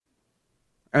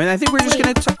I mean, I think we're just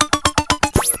going to...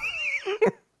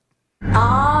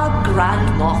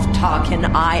 Grand Moff Tarkin,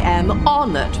 I am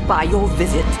honored by your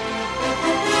visit.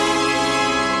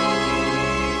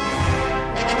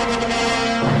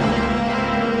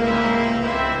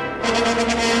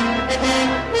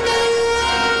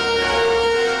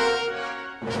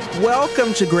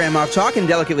 Welcome to Grand Moff Talking,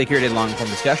 delicately curated long-form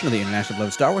discussion of the international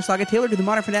beloved Star Wars saga, tailored to the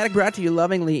modern fanatic, brought to you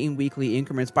lovingly in weekly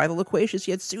increments by the loquacious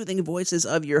yet soothing voices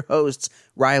of your hosts,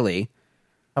 Riley.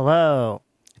 Hello.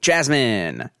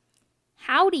 Jasmine.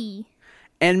 Howdy.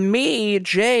 And me,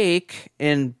 Jake.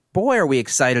 And boy, are we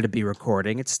excited to be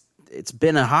recording. It's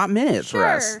been a hot minute for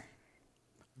us.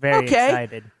 Very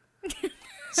excited.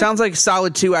 Sounds like a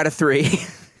solid 2 out of 3.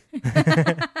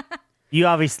 You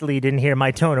obviously didn't hear my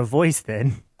tone of voice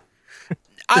then.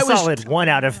 Solid 1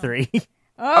 out of 3.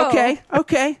 Oh.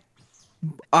 Okay.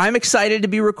 I'm excited to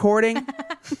be recording.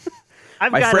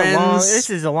 This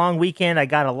is a long weekend. I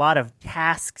got a lot of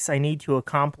tasks I need to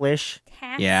accomplish.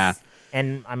 Yeah.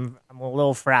 And I'm a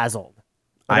little frazzled.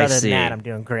 But I other see. than that, I'm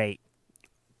doing great.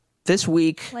 This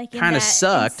week Like kind of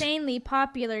sucked. Insanely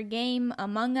popular game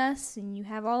Among Us, and you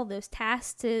have all those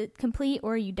tasks to complete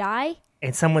or you die.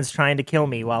 And someone's trying to kill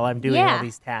me while I'm doing all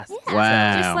these tasks. Yeah.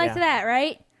 Wow. Just like that,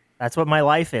 right? That's what my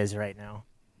life is right now.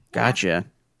 Gotcha.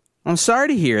 I'm sorry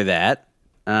to hear that.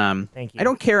 Thank you. I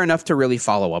don't care enough to really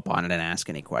follow up on it and ask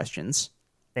any questions.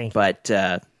 Thank you. But,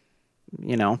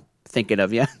 thinking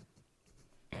of you.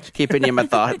 Just keeping you in my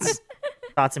thoughts.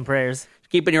 Thoughts and prayers.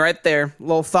 Keeping you right there.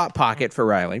 Little thought pocket for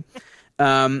Riley.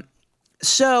 Thought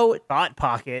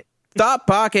pocket. Thought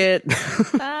pocket.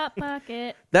 Thought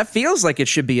pocket. That feels like it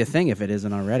should be a thing if it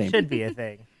isn't already. Should be a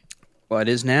thing. Well, it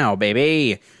is now,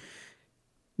 baby.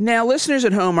 Now, listeners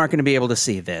at home aren't going to be able to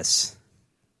see this,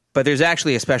 but there's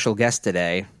actually a special guest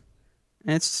today.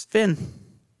 And it's Finn.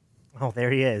 Oh, there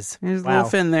he is. There's a Wow. little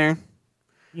Finn there.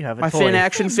 You have a My toy. Finn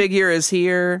action figure is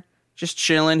here, just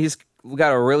chilling. He's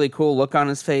got a really cool look on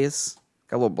his face.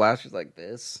 Got little blasters like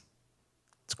this.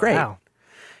 It's great. Wow.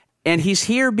 And he's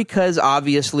here because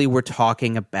obviously we're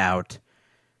talking about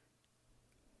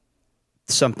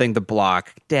something the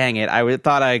block. Dang it.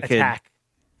 Thought I could...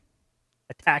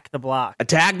 Attack the block.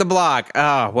 Attack the block.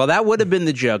 Oh, well, that would have been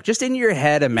the joke. Just in your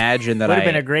head, imagine that Would have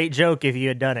been a great joke if you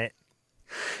had done it.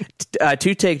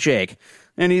 Two-take Jake.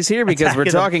 And he's here because we're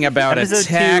talking about Episode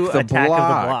Attack 2, the Attack of the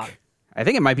Block. Block. I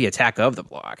think it might be Attack of the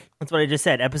Block. That's what I just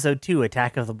said. Episode 2,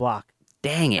 Attack of the Block.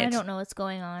 Dang it. I don't know what's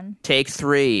going on. Take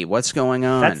 3. What's going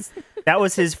on? That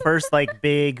was his first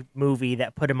big movie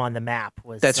that put him on the map.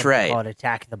 That's something right. Called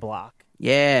Attack the Block.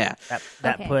 Yeah.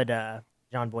 That Okay. put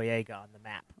John Boyega on the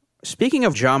map. Speaking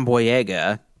of John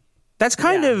Boyega, that's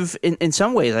kind of, in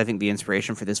some ways, I think, the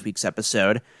inspiration for this week's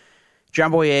episode.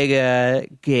 John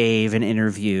Boyega gave an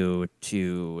interview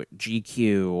to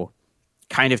GQ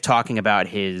kind of talking about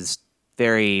his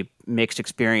very mixed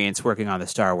experience working on the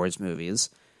Star Wars movies.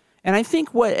 And I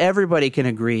think what everybody can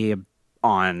agree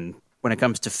on when it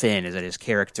comes to Finn is that his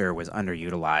character was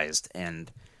underutilized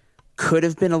and could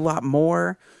have been a lot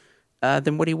more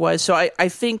than what he was. So I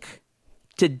think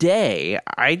today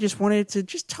I just wanted to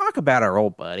just talk about our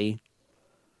old buddy,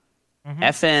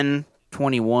 FN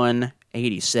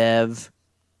 2187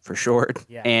 for short,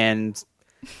 and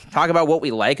talk about what we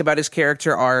like about his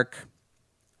character arc,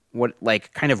 what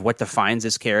defines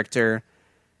his character,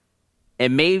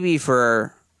 and maybe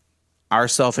for our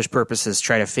selfish purposes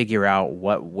try to figure out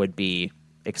what would be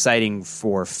exciting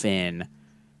for Finn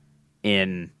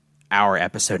in our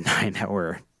episode 9 that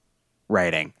we're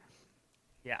writing.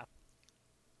 Yeah.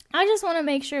 I just want to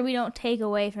make sure we don't take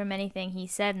away from anything he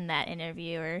said in that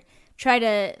interview or try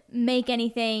to make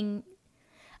anything.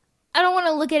 I don't want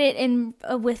to look at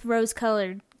it with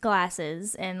rose-colored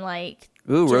glasses and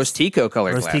Rose Tico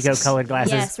colored Rose glasses. Tico colored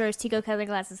glasses. Yes, rose Tico colored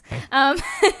glasses. And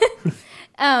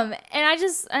I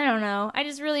don't know. I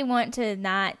just really want to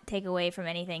not take away from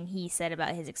anything he said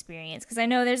about his experience because I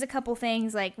know there's a couple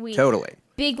things Totally.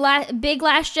 big Last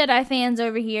Jedi fans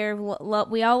over here.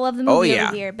 We all love the movie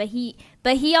over here, but he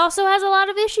also has a lot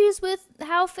of issues with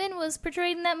how Finn was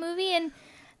portrayed in that movie, and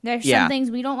there's some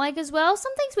things we don't like as well.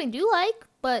 Some things we do like,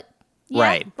 but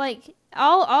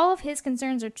all of his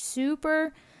concerns are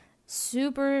super,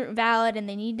 super valid, and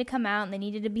they need to come out and they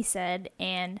needed to be said.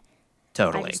 And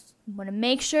Totally. I just want to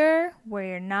make sure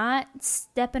we're not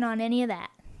stepping on any of that.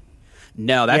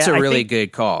 No, that's Yeah, a I really think-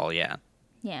 good call. Yeah.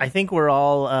 Yeah. I think we're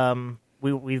all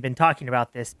we've been talking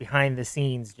about this behind the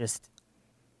scenes, just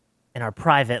in our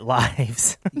private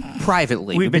lives.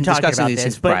 Privately. We've been talking discussing about these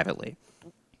this, things but- privately.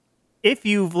 If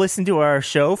you've listened to our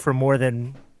show for more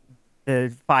than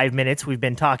the 5 minutes we've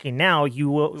been talking now, you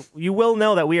will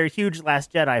know that we are huge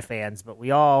Last Jedi fans, but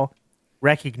we all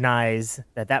recognize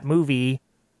that movie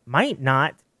might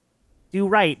not do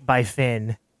right by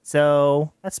Finn.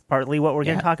 So that's partly what we're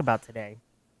going to talk about today.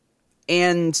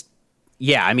 And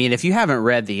yeah, I mean, if you haven't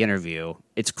read the interview,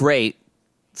 it's great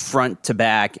front to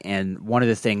back. And one of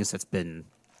the things that's been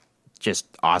just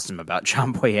awesome about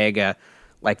John Boyega,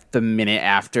 like the minute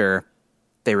after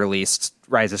they released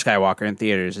Rise of Skywalker in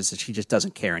theaters, is that he just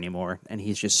doesn't care anymore. And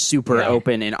he's just super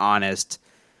open and honest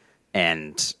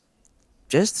and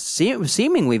just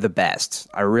seemingly the best.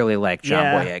 I really like John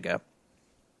Boyega.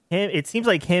 It seems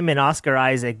like him and Oscar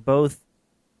Isaac both,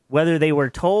 whether they were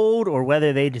told or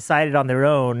whether they decided on their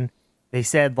own, they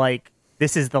said, like,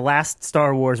 this is the last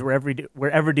Star Wars we're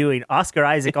ever doing. Oscar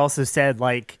Isaac also said,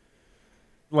 like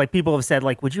people have said,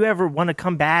 like, would you ever want to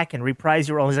come back and reprise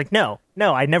your role? He's like, no,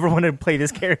 I never want to play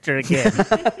this character again.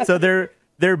 So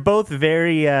they're both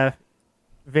very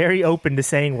very open to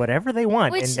saying whatever they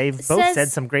want, and they've both said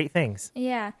some great things.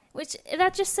 Yeah, which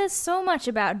that just says so much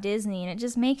about Disney, and it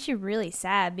just makes you really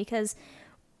sad because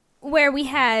where we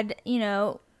had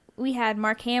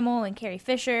Mark Hamill and Carrie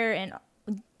Fisher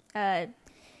and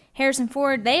Harrison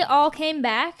Ford, they all came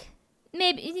back.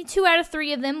 Maybe 2 out of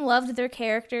 3 of them loved their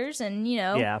characters and,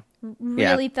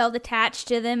 really felt attached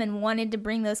to them and wanted to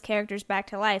bring those characters back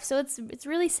to life. So it's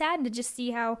really sad to just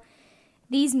see how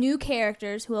these new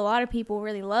characters, who a lot of people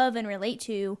really love and relate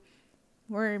to,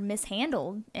 were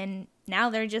mishandled. And now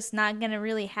they're just not going to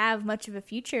really have much of a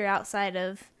future outside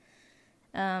of,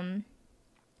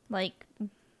 like,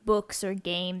 books or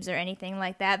games or anything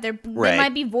like that. They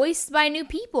might be voiced by new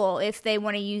people if they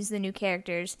want to use the new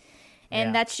characters.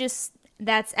 And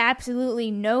that's absolutely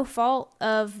no fault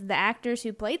of the actors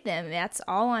who played them. That's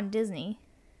all on Disney.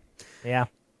 Yeah.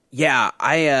 Yeah,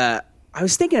 I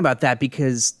was thinking about that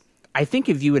because I think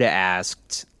if you would have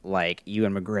asked, like,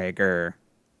 Ewan McGregor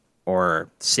or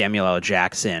Samuel L.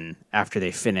 Jackson after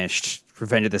they finished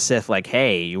Revenge of the Sith, like,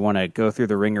 hey, you want to go through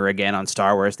the ringer again on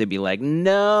Star Wars? They'd be like,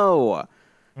 no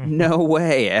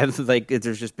way. And, like,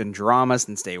 there's just been drama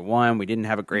since day one. We didn't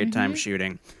have a great time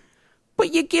shooting.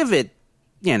 But you give it,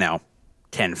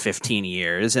 10, 15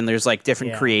 years, and there's, like,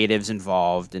 different creatives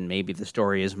involved, and maybe the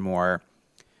story is more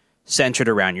centered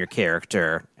around your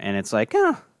character. And it's like,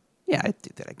 yeah, I'd do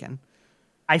that again.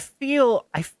 I feel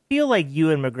like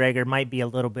Ewan McGregor might be a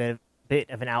little bit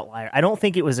of an outlier. I don't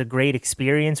think it was a great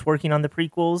experience working on the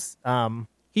prequels.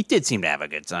 He did seem to have a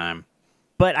good time.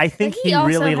 But I think he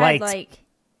really liked...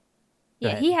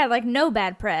 he had, like, no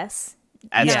bad press.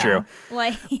 That's true.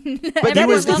 Like, but he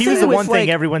was the one thing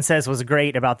everyone says was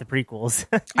great about the prequels.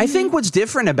 I think what's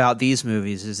different about these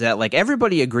movies is that, like,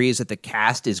 everybody agrees that the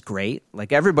cast is great.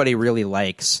 Like, everybody really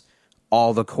likes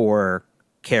all the core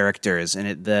characters,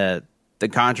 and the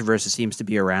controversy seems to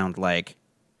be around, like,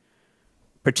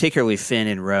 particularly Finn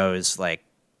and Rose, like,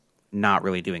 not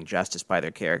really doing justice by their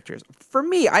characters. For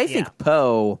me, I think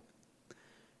Poe,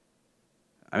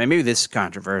 I mean, maybe this is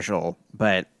controversial,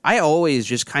 but I always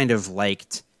just kind of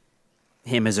liked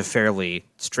him as a fairly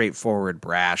straightforward,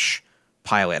 brash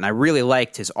pilot, and I really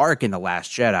liked his arc in The Last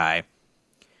Jedi.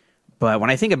 But when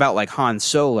I think about, like, Han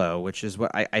Solo, which is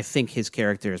what I think his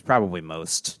character is probably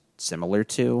most similar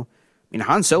to. I mean,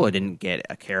 Han Solo didn't get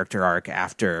a character arc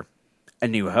after A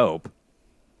New Hope,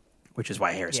 which is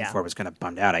why Harrison Ford was kind of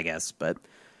bummed out, I guess. But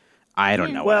I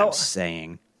don't know what I'm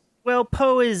saying. Well,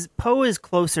 Poe is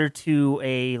closer to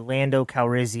a Lando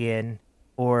Calrissian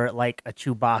or like a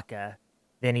Chewbacca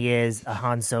than he is a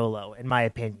Han Solo, in my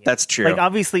opinion. That's true. Like,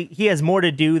 obviously, he has more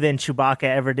to do than Chewbacca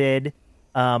ever did,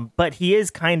 but he is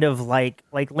kind of like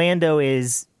Lando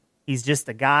is. He's just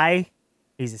a guy.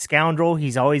 He's a scoundrel.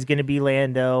 He's always going to be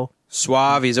Lando.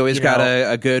 Suave. He's always got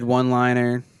a good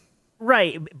one-liner.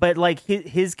 Right, but like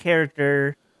his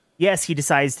character, yes, he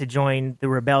decides to join the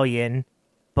rebellion,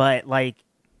 but like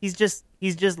he's just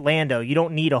Lando. You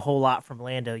don't need a whole lot from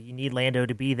Lando. You need Lando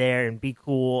to be there and be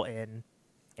cool and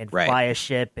fly a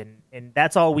ship, and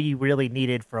that's all we really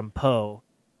needed from Poe,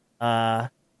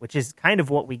 which is kind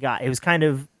of what we got. It was kind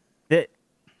of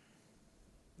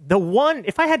the one,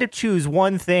 if I had to choose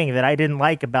one thing that I didn't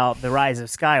like about The Rise of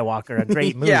Skywalker, a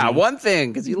great movie. Yeah, one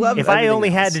thing, because you love it. If I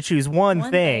only had to choose one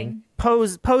thing,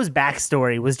 Poe's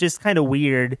backstory was just kind of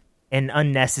weird and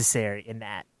unnecessary in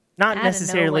that. Not out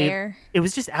necessarily. It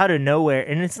was just out of nowhere.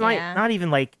 And it's not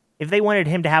even like, if they wanted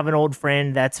him to have an old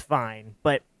friend, that's fine.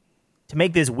 But to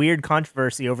make this weird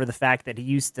controversy over the fact that he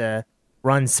used to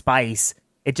run Spice,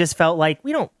 it just felt like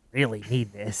we don't really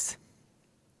need this.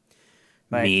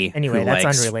 But me, anyway, that's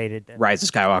unrelated. Rise of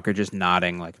Skywalker just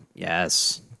nodding like,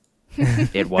 yes,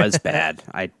 it was bad.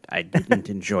 I didn't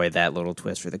enjoy that little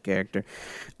twist for the character.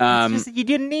 It's just, you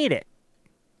didn't need it.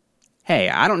 hey,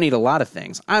 I don't need a lot of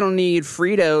things. I don't need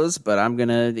Fritos, but I'm going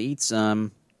to eat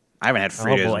some. I haven't had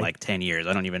Fritos in like 10 years.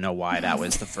 I don't even know why that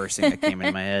was the first thing that came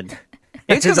into my head.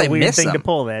 It's because I miss them. Thing to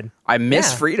pull, then. I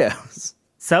miss Fritos.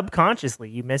 Subconsciously,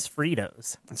 you miss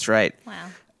Fritos. That's right. Wow.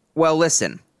 Well,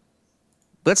 listen.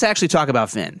 Let's actually talk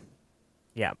about Finn.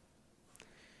 Yeah.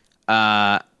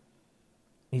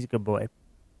 He's a good boy.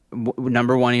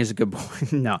 Number one, he's a good boy.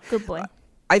 No. Good boy.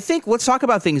 I think let's talk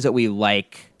about things that we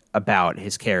like about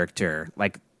his character,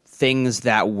 like things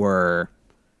that were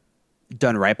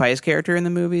done right by his character in the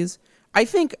movies. I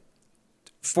think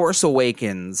Force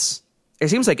Awakens, it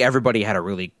seems like everybody had a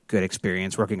really good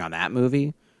experience working on that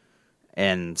movie.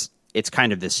 And it's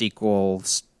kind of the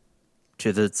sequels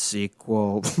to the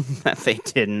sequel that they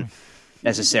didn't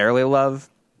necessarily love.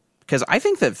 Because I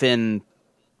think that Finn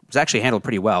was actually handled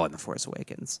pretty well in The Force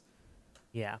Awakens.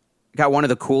 Yeah. Got one of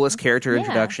the coolest character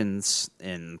introductions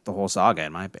in the whole saga,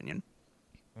 in my opinion.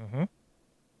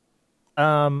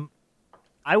 Mm-hmm.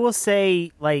 I will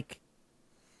say, like,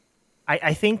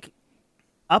 I think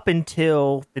up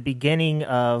until the beginning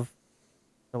of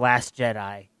The Last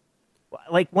Jedi,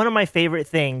 like, one of my favorite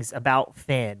things about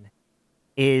Finn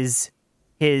is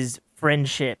his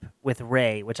friendship with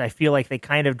Rey, which I feel like they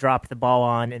kind of dropped the ball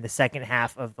on in the second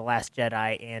half of The Last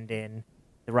Jedi and in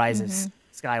The Rise of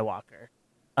Skywalker.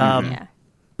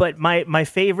 But my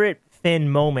favorite Finn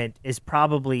moment is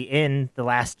probably in The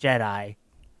Last Jedi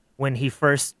when he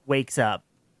first wakes up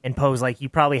and Poe's like, you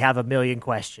probably have a million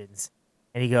questions.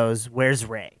 And he goes, where's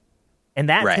Rey? And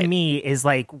that to me is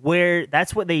like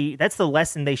that's the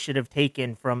lesson they should have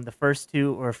taken from the first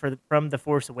two or from The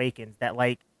Force Awakens, that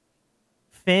like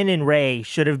Finn and Rey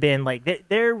should have been like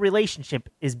their relationship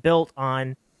is built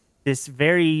on this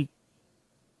very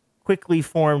quickly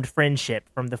formed friendship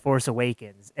from The Force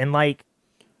Awakens. And like,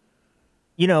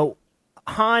 you know,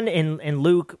 Han and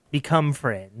Luke become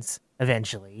friends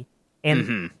eventually.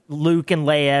 And Luke and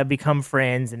Leia become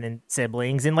friends and then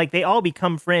siblings. And like they all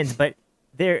become friends, but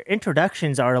their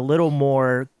introductions are a little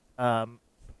more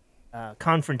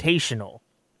confrontational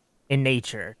in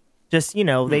nature. Just, you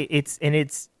know, it's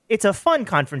a fun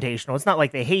confrontational. It's not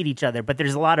like they hate each other, but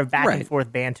there's a lot of back and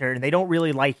forth banter, and they don't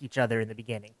really like each other in the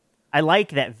beginning. I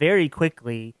like that very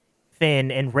quickly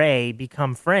Finn and Rey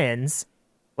become friends,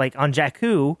 like on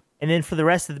Jakku, and then for the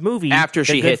rest of the movie, after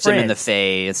she hits him in the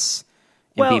face,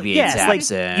 and BB-8 zaps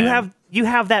him. You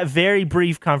have that very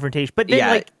brief confrontation, but then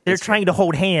like they're trying to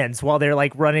hold hands while they're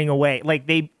like running away. Like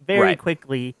they very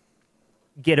quickly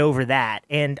get over that,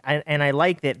 and I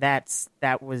like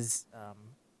that was.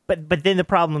 But then the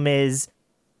problem is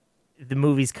the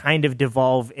movies kind of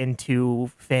devolve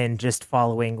into Finn just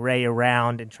following Rey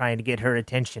around and trying to get her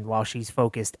attention while she's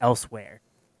focused elsewhere.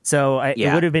 So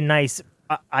it would have been nice.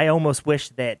 I almost wish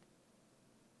that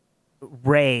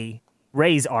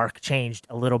Rey's arc changed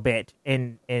a little bit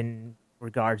in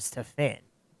regards to Finn.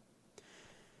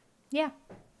 Yeah,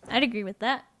 I'd agree with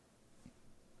that.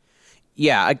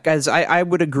 Yeah, guys, I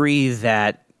would agree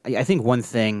that I think one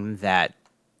thing that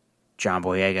John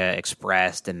Boyega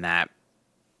expressed and that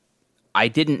I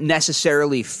didn't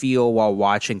necessarily feel while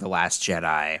watching The Last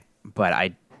Jedi, but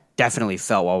I definitely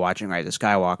felt while watching Rise of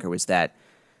Skywalker, was that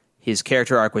his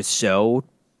character arc was so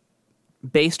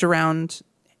based around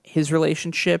his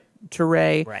relationship to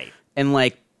Rey. Right. And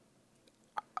like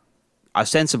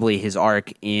ostensibly his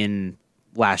arc in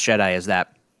Last Jedi is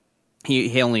that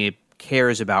he only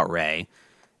cares about Rey,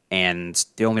 and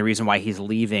the only reason why he's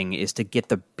leaving is to get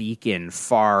the beacon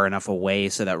far enough away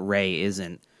so that Rey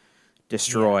isn't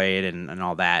destroyed and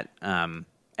all that. And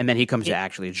then he comes to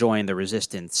actually join the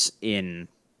Resistance in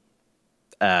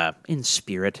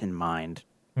spirit and mind.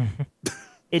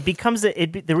 It becomes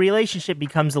the relationship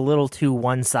becomes a little too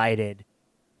one-sided.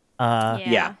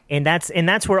 And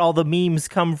that's where all the memes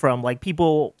come from. Like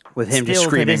people with him just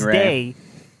screaming to this Rey.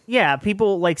 Day,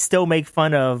 people like still make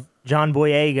fun of John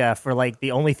Boyega for like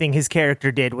the only thing his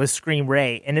character did was scream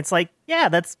Rey, and it's like,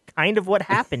 that's kind of what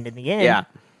happened in the end.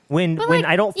 When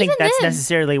I don't think that's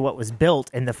necessarily what was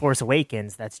built in The Force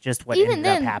Awakens. That's just what ended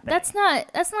up happening. That's not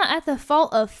at the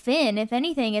fault of Finn. If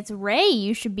anything, it's Rey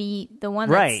you should be the one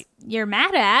that's you're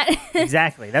mad at.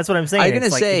 Exactly. That's what I'm saying. I'm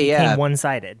gonna say, it became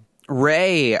one-sided.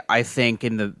 Rey, I think,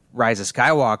 in the Rise of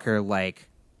Skywalker, like,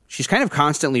 she's kind of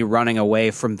constantly running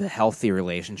away from the healthy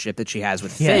relationship that she has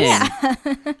with Finn.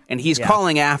 And he's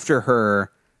calling after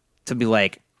her to be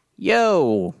like,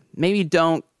 yo, maybe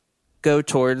don't go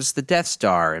towards the Death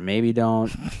Star, and maybe don't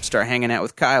start hanging out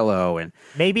with Kylo, and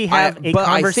maybe have a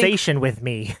conversation with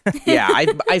me.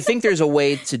 I think there's a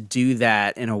way to do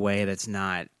that in a way that's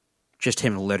not just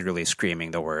him literally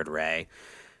screaming the word Rey.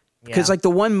 Because like the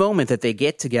one moment that they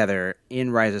get together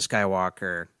in Rise of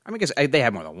Skywalker, I guess they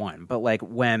have more than one, but like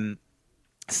when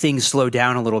things slow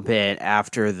down a little bit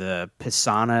after the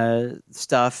Pisana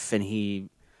stuff, and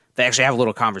they actually have a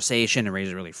little conversation, and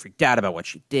Rey's really freaked out about what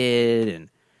she did, and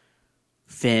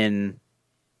Finn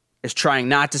is trying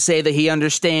not to say that he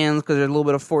understands because there's a little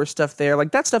bit of Force stuff there.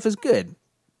 Like that stuff is good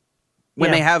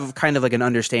when they have kind of like an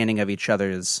understanding of each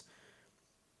other's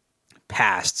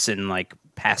pasts and like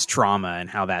past trauma and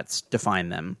how that's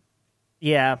defined them.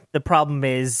 Yeah, the problem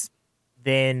is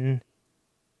then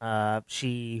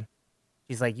she's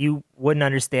like, you wouldn't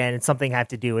understand, it's something I have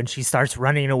to do, and she starts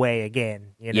running away again.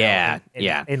 You know,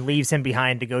 and leaves him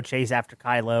behind to go chase after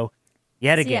Kylo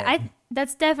yet again. Yeah,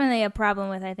 that's definitely a problem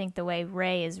with, I think, the way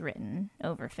Rey is written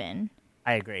over Finn.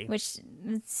 I agree. Which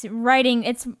they're writing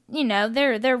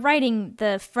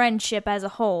the friendship as a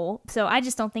whole, so I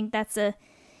just don't think that's a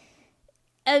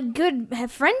good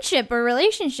friendship or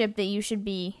relationship that you should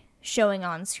be showing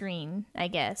on screen, I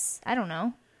guess. I don't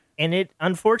know. And it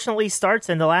unfortunately starts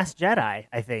in The Last Jedi,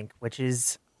 I think, which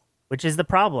is the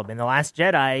problem. In The Last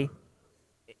Jedi,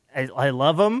 I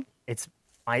love them. It's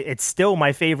still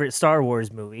my favorite Star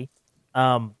Wars movie.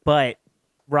 But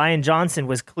Rian Johnson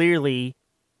was clearly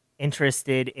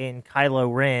interested in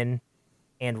Kylo Ren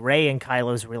and Rey and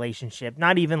Kylo's relationship.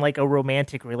 Not even like a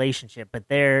romantic relationship, but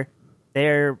their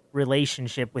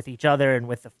relationship with each other and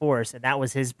with the Force, and that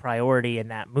was his priority in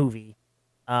that movie.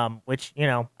 Which, you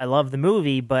know, I love the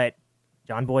movie, but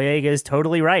John Boyega is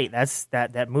totally right.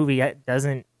 That movie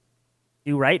doesn't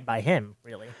do right by him,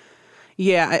 really.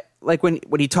 Yeah, like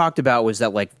what he talked about was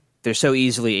that like they're so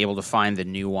easily able to find the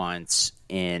nuance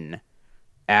in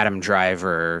Adam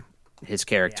Driver, his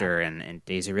character, and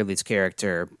Daisy Ridley's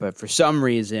character, but for some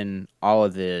reason, all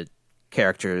of the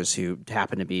characters who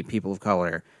happen to be people of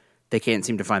color, they can't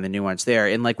seem to find the nuance there.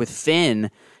 And like with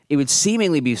Finn, it would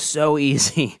seemingly be so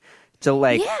easy to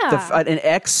like an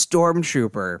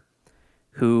ex-stormtrooper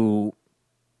who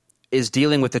is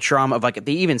dealing with the trauma of, like,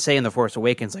 they even say in The Force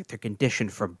Awakens, like, they're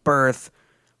conditioned from birth,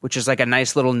 which is like a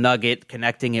nice little nugget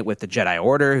connecting it with the Jedi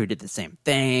Order, who did the same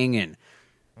thing. And,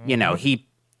 you know, he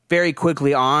very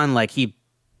quickly on, like, he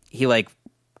like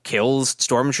kills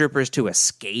stormtroopers to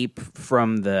escape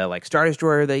from the like Star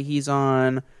Destroyer that he's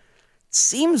on. It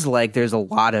seems like there's a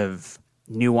lot of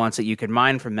nuance that you could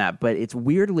mine from that, but it's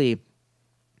weirdly...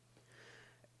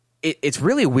 It's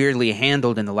really weirdly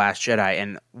handled in The Last Jedi,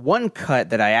 and one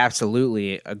cut that I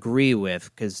absolutely agree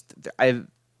with, because I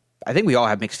think we all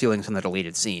have mixed feelings on the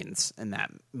deleted scenes in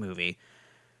that movie.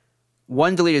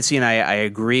 One deleted scene I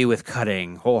agree with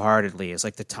cutting wholeheartedly is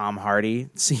like the Tom Hardy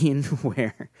scene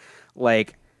where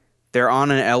like they're on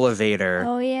an elevator.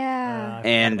 Oh, yeah.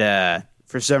 And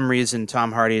for some reason,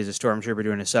 Tom Hardy is a stormtrooper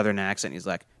doing a southern accent. He's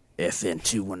like, FN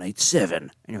 2187,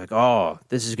 and you're like, oh,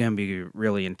 this is going to be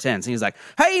really intense. And he's like,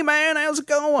 hey man, how's it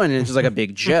going? And it's just like a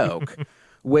big joke,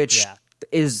 which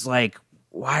is like,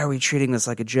 why are we treating this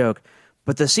like a joke?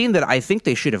 But the scene that I think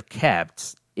they should have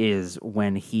kept is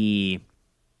when he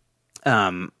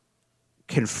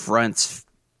confronts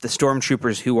the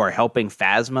stormtroopers who are helping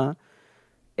Phasma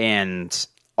and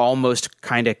almost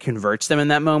kind of converts them in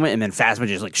that moment, and then Phasma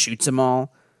just like shoots them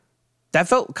all. That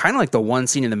felt kind of like the one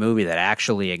scene in the movie that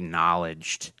actually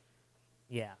acknowledged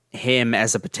him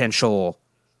as a potential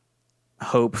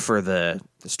hope for the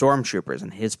stormtroopers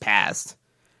and his past.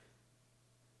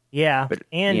 Yeah, but,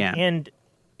 and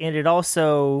it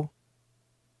also,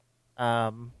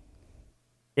 there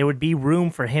would be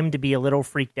room for him to be a little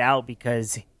freaked out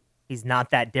because he's not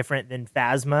that different than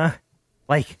Phasma.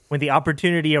 Like when the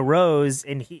opportunity arose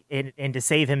and to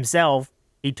save himself,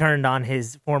 he turned on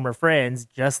his former friends,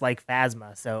 just like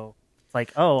Phasma. So it's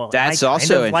like, oh, that's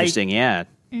also interesting. Yeah,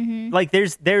 like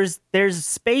there's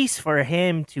space for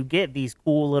him to get these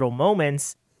cool little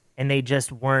moments, and they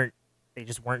just weren't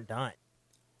done.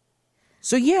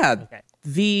 So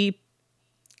the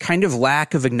kind of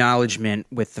lack of acknowledgement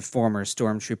with the former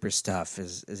stormtrooper stuff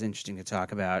is interesting to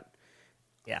talk about.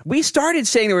 Yeah, we started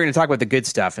saying that we were going to talk about the good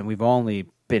stuff, and we've only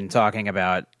been talking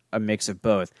about a mix of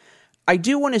both. I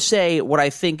do want to say what I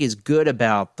think is good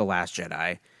about The Last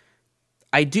Jedi.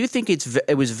 I do think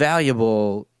it was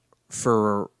valuable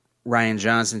for Rian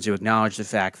Johnson to acknowledge the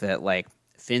fact that like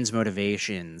Finn's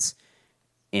motivations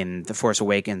in The Force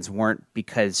Awakens weren't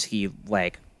because he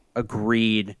like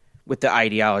agreed with the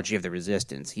ideology of the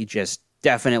Resistance. He just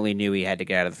definitely knew he had to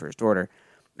get out of the First Order.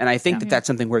 And I think that that's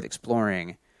something worth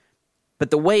exploring.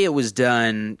 But the way it was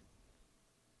done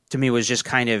to me was just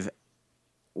kind of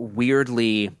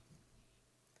weirdly...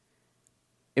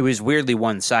 It was weirdly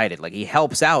one-sided. Like, he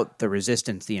helps out the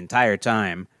Resistance the entire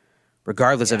time,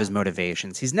 regardless of his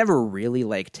motivations. He's never really,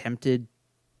 like, tempted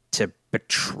to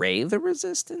betray the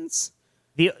Resistance.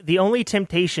 The only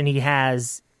temptation he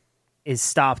has is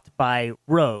stopped by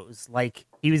Rose. Like,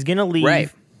 he was gonna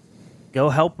leave, go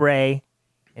help Rey,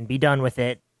 and be done with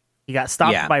it. He got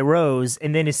stopped by Rose,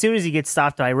 and then as soon as he gets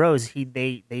stopped by Rose,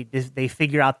 they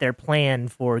figure out their plan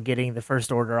for getting the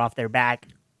First Order off their back,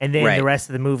 and then the rest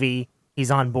of the movie,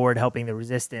 he's on board helping the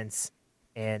Resistance.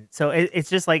 And so it's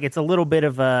just like, it's a little bit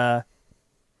of a...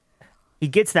 He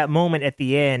gets that moment at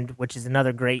the end, which is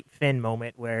another great Finn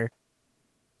moment, where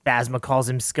Phasma calls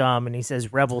him scum, and he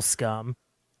says "rebel scum,"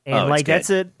 and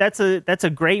that's a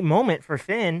great moment for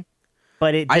Finn,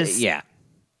 but it just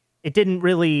it didn't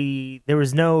really. There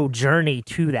was no journey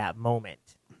to that moment.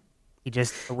 He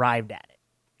just arrived at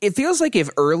it. It feels like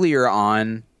if earlier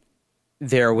on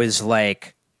there was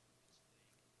like,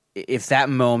 if that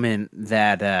moment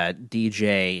that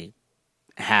DJ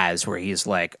has where he's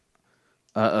like,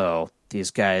 these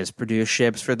guys produce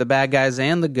ships for the bad guys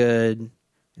and the good.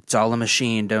 It's all a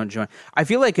machine. Don't join. I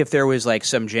feel like if there was like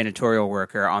some janitorial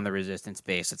worker on the Resistance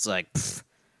base, it's like,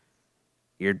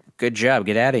 you're good job.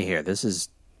 Get out of here. This is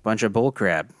a bunch of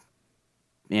bullcrap.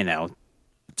 You know,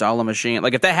 it's all a machine.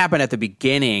 Like if that happened at the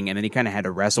beginning and then he kind of had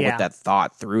to wrestle with that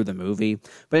thought through the movie,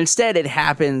 but instead it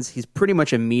happens. He's pretty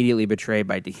much immediately betrayed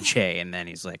by DJ. And then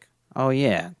he's like, oh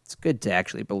yeah, it's good to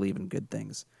actually believe in good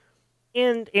things.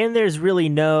 And there's really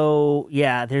no,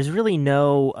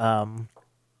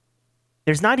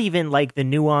 there's not even like the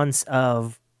nuance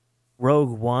of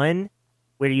Rogue One,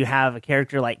 where you have a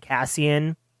character like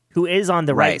Cassian who is on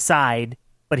the right side,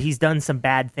 but he's done some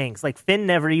bad things. Like Finn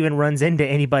never even runs into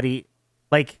anybody.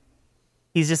 Like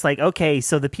he's just like, okay,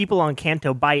 so the people on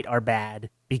Canto Bight are bad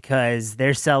because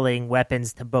they're selling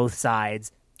weapons to both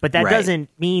sides. But that doesn't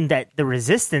mean that the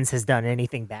Resistance has done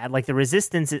anything bad. Like the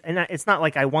Resistance, and it's not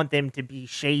like I want them to be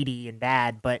shady and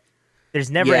bad, but there's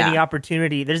never any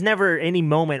opportunity. There's never any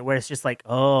moment where it's just like,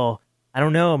 oh, I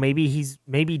don't know. Maybe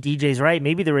DJ's right.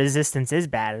 Maybe the Resistance is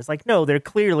bad. It's like, no, they're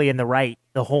clearly in the right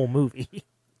the whole movie.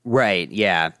 Right.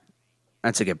 Yeah.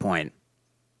 That's a good point.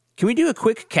 Can we do a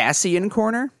quick Cassian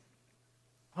corner?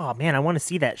 Oh man, I want to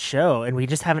see that show. And we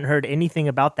just haven't heard anything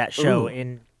about that show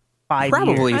in 5 years.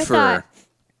 Probably for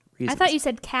reasons. I thought you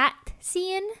said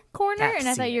Cat-Cian corner, and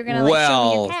I thought you were going to show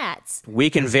me your cats. We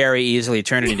can very easily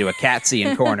turn it into a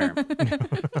Cat-Cian corner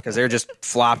because they're just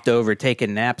flopped over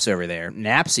taking naps over there.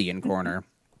 Napsian corner.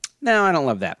 No, I don't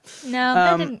love that. No,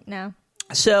 that didn't. No.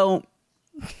 So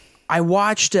I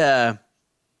watched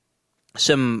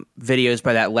some videos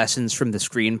by that Lessons from the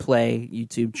Screenplay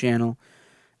YouTube channel.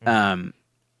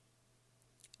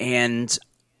 And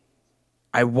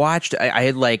I watched, I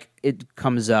had like, it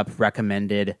comes up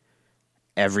recommended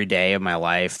every day of my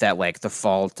life, that like the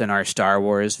fault in our Star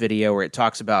Wars video where it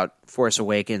talks about Force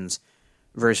Awakens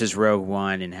versus Rogue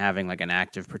One and having like an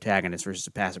active protagonist versus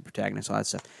a passive protagonist, all that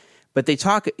stuff. But he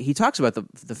talks about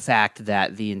the fact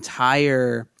that the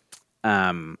entire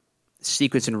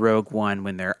sequence in Rogue One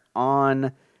when they're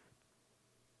on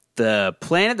the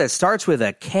planet that starts with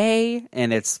a K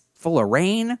and it's full of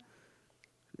rain.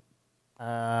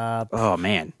 Oh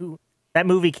man. That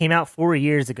movie came out 4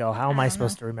 years ago. How am I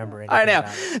supposed to remember it? I know.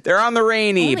 They're on the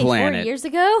rainy Only planet. 4 years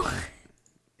ago?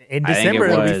 In December,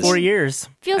 it'll be 4 years.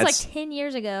 Feels like 10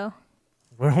 years ago.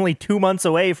 We're only 2 months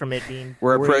away from it being.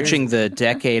 We're approaching the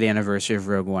decade anniversary of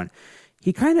Rogue One.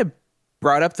 He kind of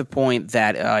brought up the point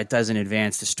that it doesn't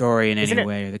advance the story in any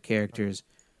way or the characters.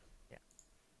 Yeah.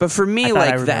 But for me,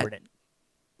 like that,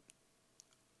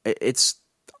 it's.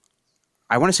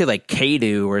 I want to say like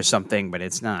Kadu or something, but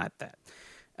it's not that.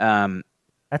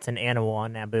 That's an animal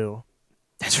on Naboo.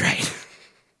 That's right.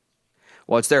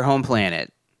 Well, it's their home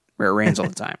planet where it rains all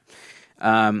the time.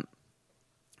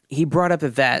 He brought up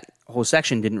that whole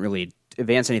section didn't really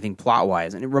advance anything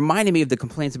plot-wise, and it reminded me of the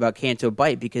complaints about Canto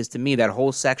Bight, because to me that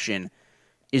whole section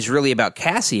is really about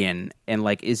Cassian, and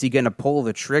like, is he going to pull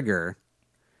the trigger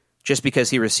just because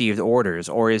he received orders,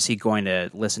 or is he going to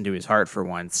listen to his heart for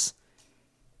once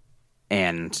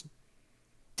and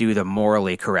do the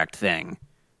morally correct thing?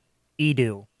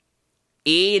 Edu.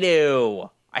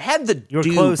 I had the you were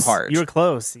do close. part. You were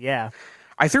close, yeah.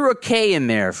 I threw a K in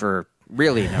there for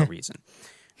really no reason.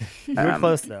 You were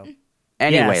close, though.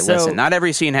 Anyway, listen, not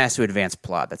every scene has to advance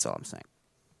plot. That's all I'm saying.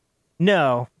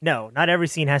 No, not every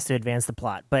scene has to advance the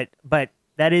plot. But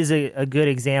that is a good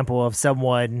example of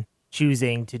someone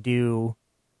choosing to do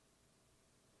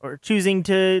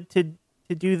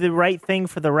the right thing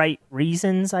for the right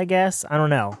reasons, I guess. I don't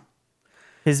know.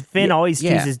 Because Finn always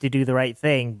chooses to do the right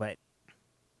thing, but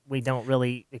we don't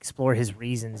really explore his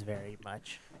reasons very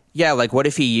much. Yeah, like what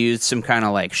if he used some kind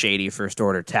of like shady First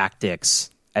Order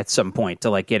tactics at some point to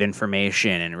like get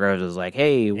information, and Rose was like,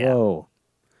 hey, whoa.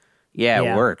 Yeah,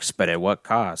 it works, but at what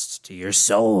cost to your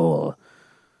soul?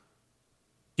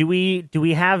 Do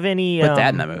we have any? Put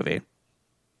that in the movie.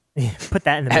 Put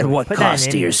that in the movie. At what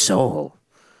cost to your soul?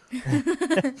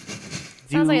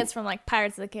 Sounds like it's from like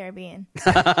Pirates of the Caribbean.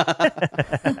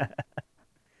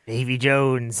 Davy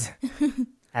Jones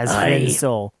has Finn's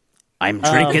soul. I'm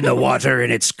drinking the water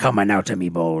and it's coming out of me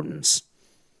bones.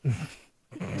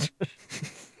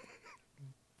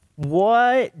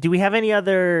 What do we have any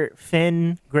other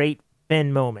great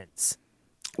Finn moments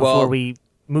before we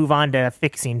move on to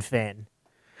fixing Finn?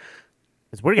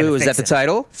 Because we're gonna. Is that the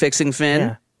title? Fixing Finn.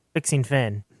 Yeah, fixing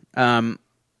Finn.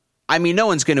 I mean, no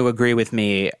one's going to agree with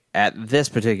me at this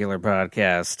particular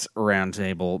podcast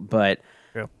roundtable, but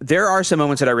there are some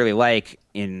moments that I really like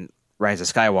in Rise of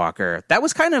Skywalker. That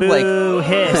was kind of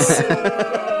hiss.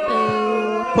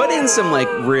 Put in some like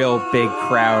real big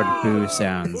crowd boo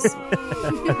sounds.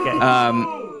 Okay.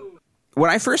 When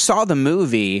I first saw the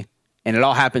movie, and it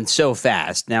all happened so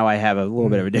fast, now I have a little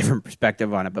bit of a different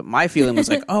perspective on it, but my feeling was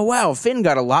like, oh wow, Finn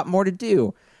got a lot more to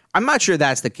do. I'm not sure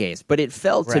that's the case, but it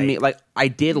felt to me like I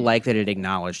did like that it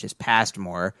acknowledged his past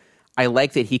more. I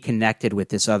like that he connected with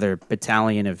this other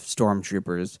battalion of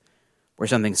stormtroopers where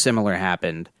something similar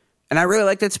happened. And I really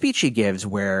like that speech he gives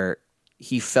where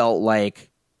he felt like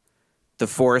the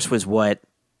Force was what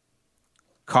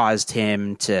caused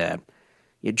him to...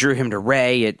 It drew him to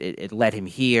Rey. It led him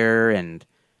here, and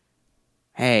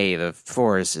hey, the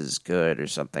Force is good or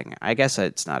something. I guess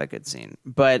it's not a good scene,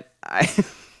 but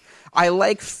I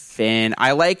like Finn.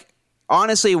 I like,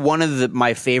 honestly, one of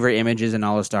my favorite images in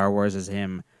all of Star Wars is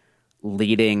him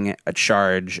leading a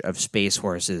charge of space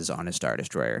horses on a Star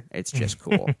Destroyer. It's just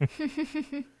cool.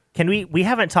 We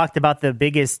haven't talked about the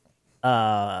biggest,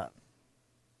 the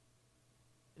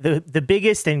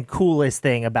biggest and coolest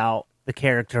thing about the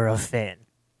character of Finn,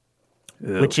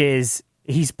 which is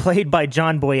he's played by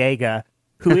John Boyega,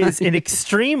 who is an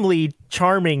extremely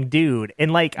charming dude.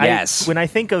 And like, when I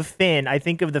think of Finn, I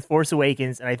think of The Force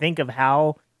Awakens, and I think of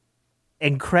how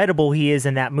incredible he is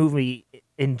in that movie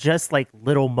in just like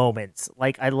little moments.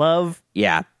 Like, I love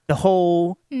the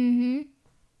whole, you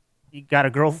got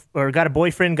a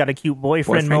boyfriend, got a cute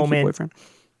boyfriend moment. Cute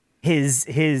boyfriend.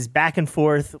 His back and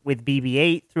forth with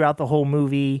BB-8 throughout the whole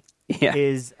movie. Yeah.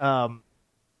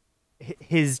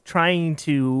 His trying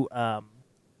to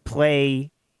play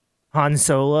Han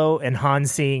Solo and Han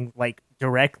seeing like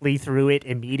directly through it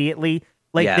immediately.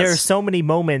 Like there are so many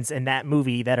moments in that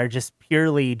movie that are just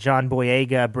purely John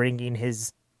Boyega bringing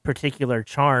his particular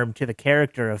charm to the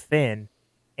character of Finn.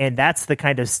 And that's the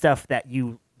kind of stuff that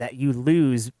you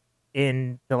lose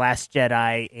in The Last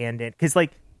Jedi. And because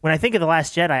like when I think of The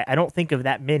Last Jedi, I don't think of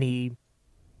that many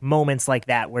moments like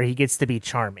that where he gets to be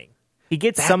charming. He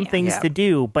gets some things to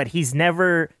do, but he's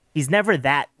never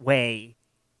that way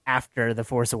after The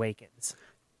Force Awakens.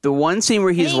 The one scene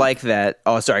where he's like that...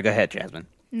 Oh, sorry. Go ahead, Jasmine.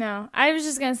 No, I was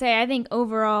just going to say, I think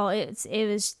overall it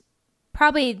was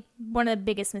probably one of the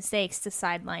biggest mistakes to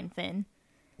sideline Finn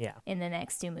in the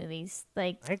next two movies.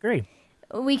 Like, I agree.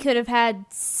 We could have had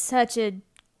such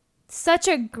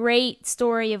a great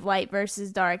story of light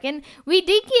versus dark. And we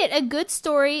did get a good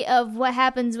story of what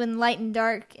happens when light and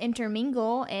dark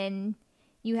intermingle and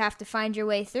you have to find your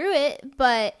way through it.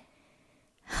 But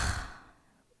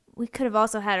we could have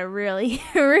also had a really,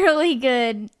 really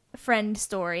good friend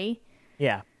story.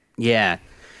 Yeah. Yeah.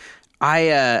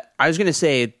 I was going to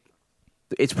say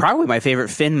it's probably my favorite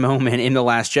Finn moment in The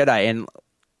Last Jedi. And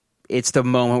it's the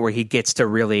moment where he gets to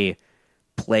really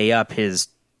play up his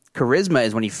charisma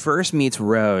is when he first meets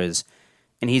Rose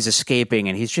and he's escaping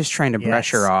and he's just trying to brush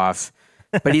her off.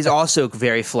 But he's also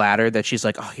very flattered that she's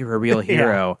like, oh, you're a real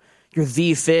hero. You're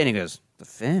the Finn. He goes, the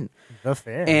Finn. The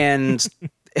Finn. And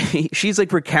she's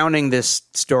like recounting this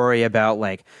story about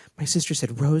like, my sister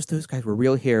said, Rose, those guys were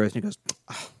real heroes. And he goes,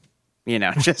 oh,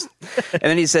 just, and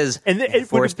then he says,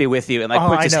 Force be with you. And like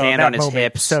puts his hand on his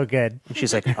hips. So good. And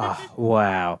she's like, oh,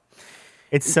 wow.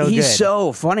 It's so good. He's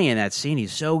so funny in that scene.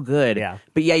 He's so good. Yeah.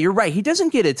 But yeah, you're right. He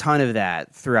doesn't get a ton of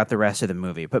that throughout the rest of the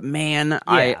movie. But man,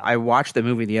 I watched the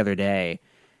movie the other day,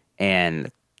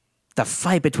 and the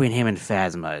fight between him and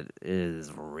Phasma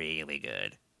is really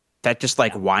good. That just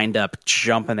like wind up,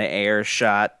 jump in the air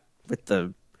shot with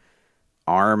the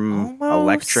arm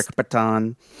electric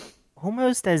baton.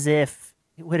 Almost as if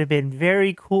it would have been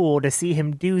very cool to see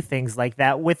him do things like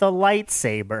that with a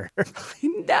lightsaber.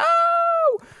 No!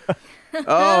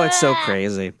 Oh, it's so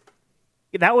crazy.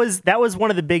 That was one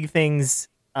of the big things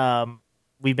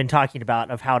we've been talking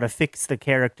about of how to fix the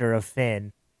character of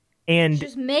Finn. And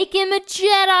just make him a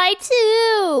Jedi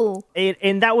too.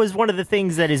 And that was one of the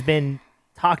things that has been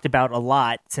talked about a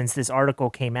lot since this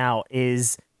article came out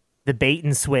is the bait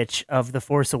and switch of The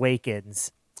Force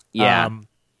Awakens. Yeah.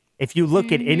 If you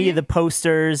look at any of the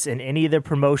posters and any of the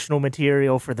promotional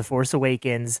material for The Force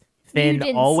Awakens, Finn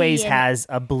always has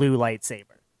a blue lightsaber.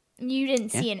 You didn't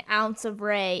see an ounce of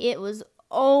Rey. It was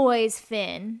always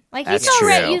Finn. Like, you That's saw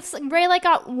Rey. true. Rey like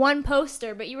got one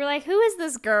poster, but you were like, "Who is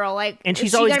this girl?" Like, And she's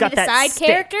is she always gonna got be the that side stick.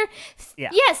 character. Yeah.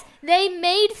 Yes, they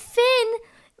made Finn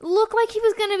look like he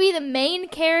was going to be the main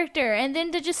character, and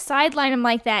then to just sideline him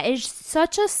like that is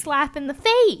such a slap in the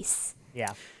face.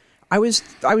 Yeah. I was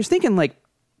thinking, like,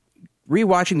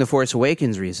 rewatching The Force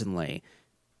Awakens recently.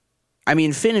 I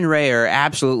mean, Finn and Rey are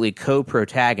absolutely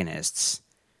co-protagonists.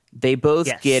 They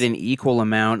both get an equal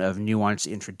amount of nuanced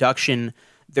introduction.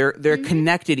 They're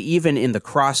connected even in the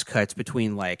crosscuts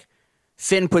between, like,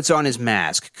 Finn puts on his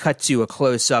mask, cut to a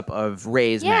close-up of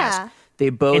Rey's mask. They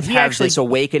both have this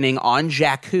awakening on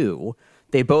Jakku.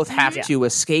 They both have to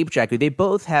escape Jakku. They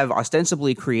both have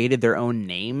ostensibly created their own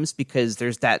names because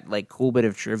there's that, like, cool bit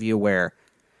of trivia where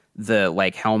the,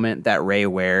 like, helmet that Rey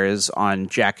wears on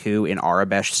Jakku in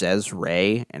Arabesh says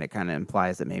Rey, and it kind of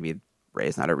implies that maybe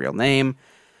Rey's not a real name.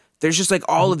 There's just, like,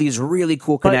 all of these really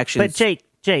cool connections. But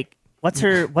Jake, what's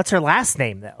her last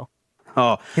name though?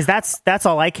 Oh, because that's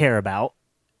all I care about.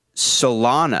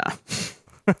 Solana.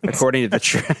 According to the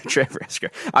Trevor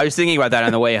Esker. I was thinking about that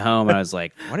on the way home, and I was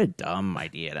like, what a dumb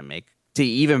idea to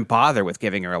even bother with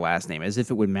giving her a last name, as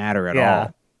if it would matter at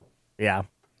all. Yeah.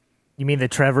 You mean the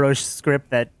Trevorrow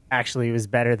script that actually was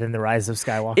better than The Rise of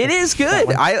Skywalker? It is good.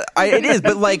 It is,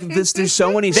 but, like, there's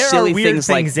so many silly things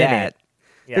like that.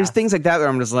 Yeah. There's things like that where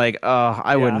I'm just like, oh,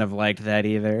 I wouldn't have liked that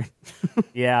either.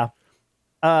 Yeah.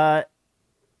 But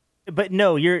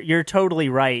no, you're totally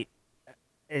right.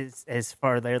 As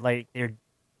far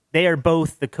they are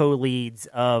both the co-leads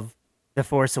of The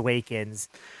Force Awakens,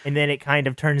 and then it kind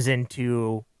of turns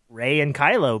into Rey and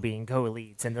Kylo being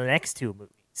co-leads in the next two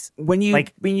movies. When you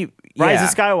Rise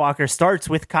of Skywalker starts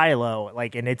with Kylo,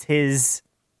 like, and it's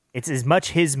as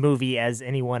much his movie as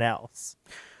anyone else.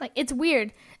 Like, it's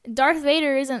weird. Darth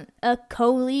Vader isn't a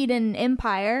co-lead in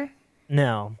Empire.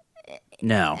 No.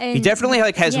 He definitely,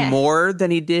 like, has more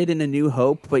than he did in A New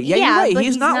Hope, but you're right.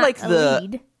 He's not like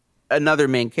another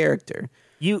main character.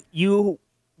 You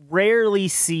rarely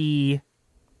see,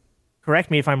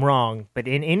 correct me if I'm wrong, but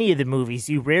in any of the movies,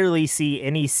 you rarely see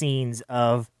any scenes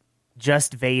of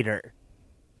just Vader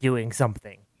doing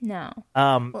something. No.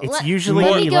 It's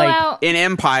usually like in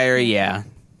Empire, yeah.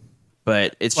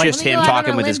 But it's like, just him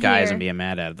talking with his guys and being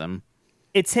mad at them.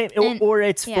 It's him, or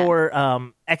it's for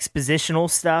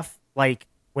expositional stuff, like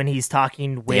when he's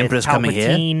talking with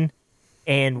Palpatine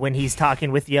and when he's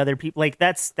talking with the other people. Like,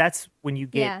 that's when you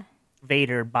get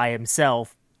Vader by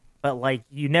himself. But, like,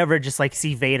 you never just, like,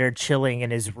 see Vader chilling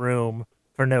in his room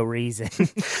for no reason.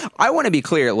 I want to be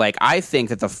clear. Like, I think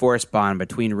that the Force bond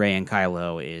between Rey and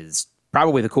Kylo is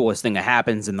probably the coolest thing that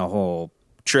happens in the whole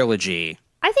trilogy.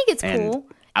 I think it's cool.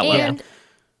 I love it.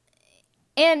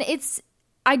 And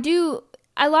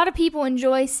a lot of people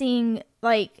enjoy seeing,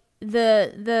 like,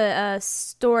 the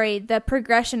story, the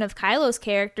progression of Kylo's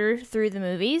character through the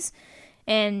movies.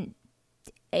 And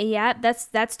yeah,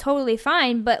 that's totally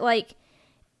fine, but, like,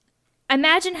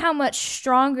 imagine how much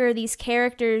stronger these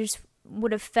characters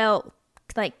would have felt,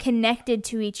 like, connected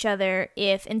to each other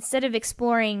if, instead of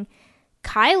exploring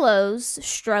Kylo's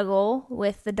struggle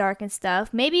with the dark and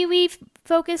stuff, maybe we've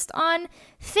focused on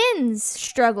Finn's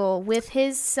struggle with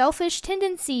his selfish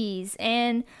tendencies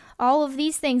and all of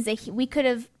these things that we could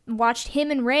have watched him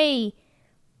and Rey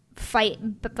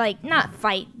fight, but, like, not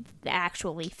fight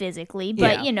actually physically,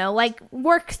 but you know, like,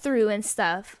 work through and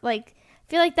stuff. Like,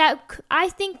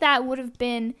 I think that would have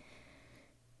been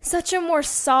such a more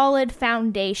solid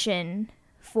foundation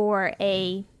for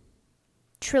a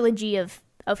trilogy of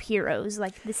heroes,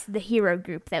 like the hero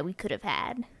group that we could have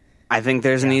had. I think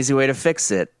there's an easy way to fix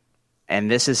it.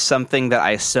 And this is something that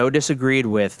I so disagreed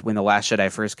with when The Last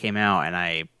Jedi first came out, and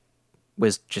I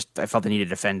felt the need to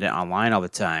defend it online all the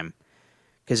time.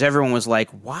 Because everyone was like,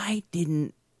 why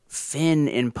didn't Finn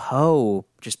and Poe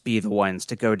just be the ones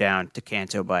to go down to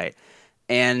Canto Bight?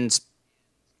 And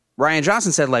Rian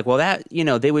Johnson said, like, well, that, you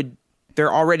know,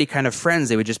 they're already kind of friends.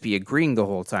 They would just be agreeing the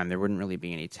whole time. There wouldn't really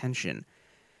be any tension.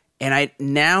 And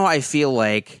I feel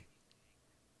like,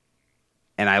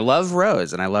 and I love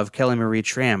Rose and I love Kelly Marie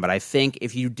Tran, but I think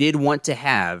if you did want to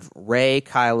have Rey,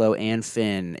 Kylo, and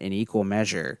Finn in equal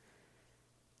measure,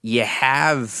 you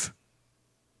have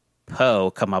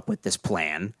Poe come up with this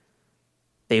plan.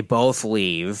 They both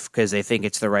leave because they think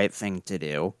it's the right thing to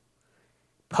do.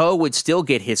 Poe would still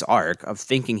get his arc of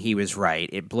thinking he was right,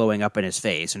 it blowing up in his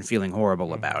face and feeling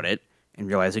horrible about it and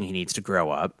realizing he needs to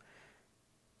grow up.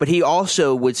 But he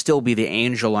also would still be the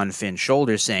angel on Finn's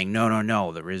shoulder saying,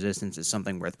 no, the Resistance is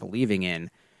something worth believing in.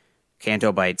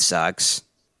 Canto Bight sucks.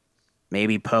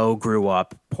 Maybe Poe grew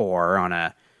up poor on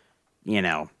a,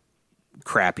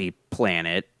 crappy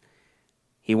planet.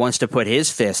 He wants to put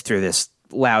his fist through this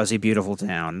lousy, beautiful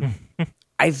town.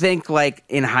 I think,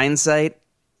 in hindsight,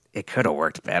 it could have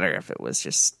worked better if it was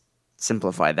just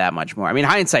simplified that much more. I mean,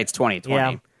 hindsight's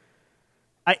 20/20.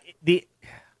 Yeah.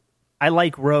 I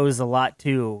like Rose a lot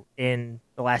too in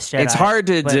The Last Jedi. It's hard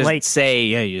to just say,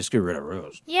 you just get rid of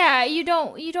Rose. Yeah, you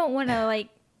don't want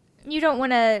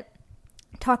to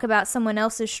talk about someone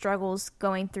else's struggles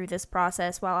going through this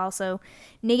process while also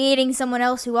negating someone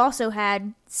else who also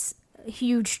had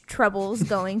huge troubles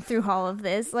going through all of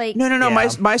this. No. Yeah.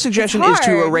 My suggestion is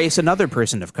to erase another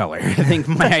person of color. I think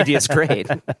my idea is great.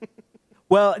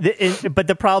 Well, but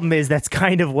the problem is that's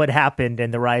kind of what happened in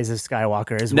The Rise of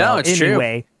Skywalker as well. No, it's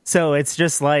anyway. True. So it's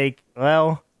just maybe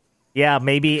maybe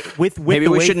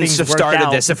we shouldn't have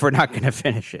started this if we're not going to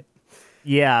finish it.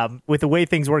 Yeah, with the way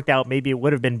things worked out, maybe it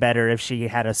would have been better if she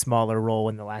had a smaller role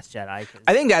in The Last Jedi.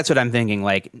 I think that's what I'm thinking.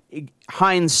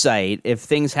 Hindsight, if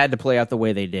things had to play out the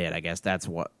way they did, I guess that's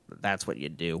what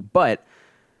you'd do. But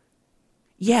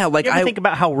yeah, you ever think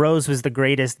about how Rose was the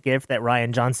greatest gift that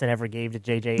Rian Johnson ever gave to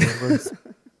J.J. Abrams?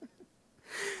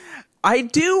 I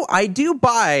do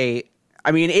buy.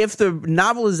 I mean, if the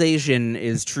novelization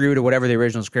is true to whatever the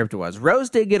original script was, Rose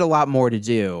did get a lot more to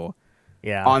do.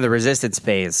 Yeah. On the Resistance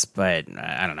base, but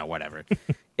I don't know, whatever.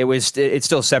 It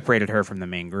still separated her from the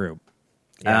main group.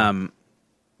 Yeah.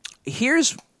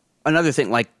 Here's another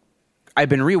thing. I've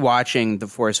been rewatching The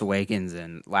Force Awakens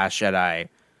and Last Jedi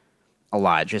a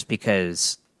lot just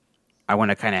because I want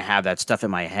to kind of have that stuff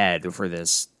in my head for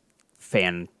this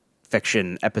fan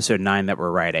fiction episode 9 that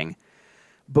we're writing.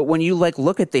 But when you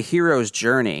look at the hero's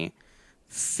journey,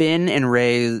 Finn and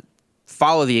Rey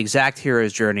follow the exact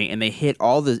hero's journey, and they hit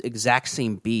all the exact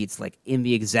same beats, in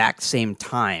the exact same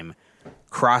time,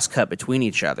 cross-cut between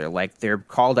each other. Their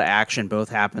call to action both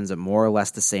happens at more or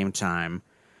less the same time.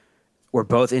 We're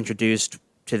both introduced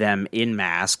to them in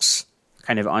masks,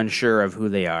 kind of unsure of who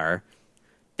they are.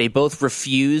 They both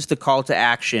refuse the call to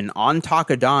action on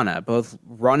Takodana, both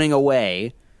running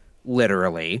away,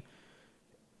 literally,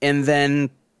 and then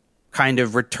kind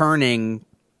of returning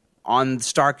on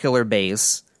Starkiller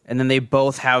Base. And then they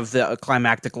both have the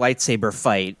climactic lightsaber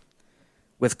fight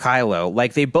with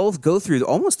Kylo. They both go through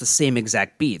almost the same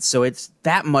exact beats. So it's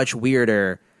that much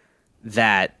weirder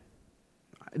that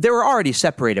they were already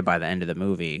separated by the end of the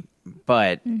movie.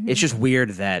 But it's just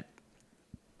weird that,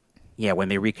 when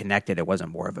they reconnected, it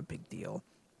wasn't more of a big deal.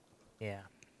 Yeah.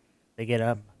 They get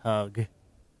a hug.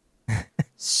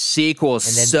 Sequels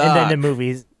suck. And then the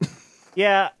movies.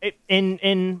 Yeah.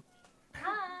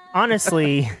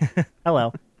 Honestly,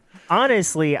 hello.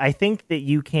 Honestly, I think that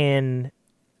you can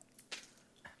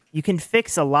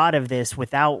fix a lot of this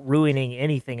without ruining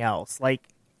anything else.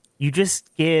 You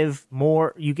just give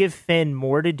Finn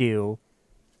more to do.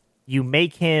 You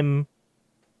make him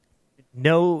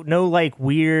no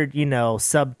weird,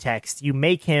 subtext. You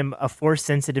make him a Force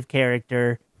sensitive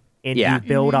character and you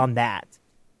build on that.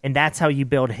 And that's how you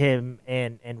build him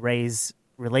and Rey's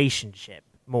relationship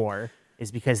more,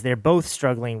 is because they're both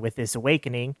struggling with this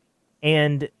awakening.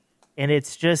 And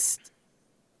it's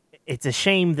a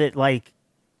shame that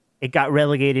it got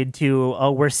relegated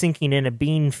to, we're sinking in a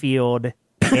bean field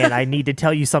and I need to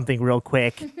tell you something real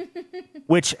quick,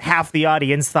 which half the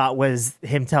audience thought was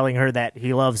him telling her that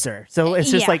he loves her. So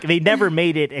it's just they never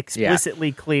made it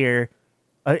explicitly clear.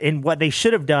 And what they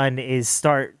should have done is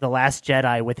start The Last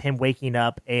Jedi with him waking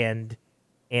up and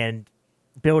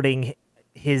building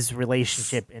his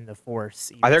relationship in the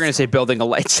Force. They're going to say building a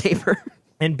lightsaber.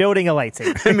 And building a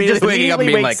lightsaber. Immediately waking up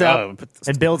and being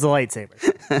and builds a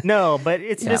lightsaber. No, but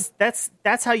it's just that's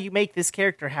how you make this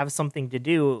character have something to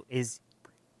do. Is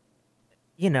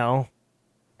Jedi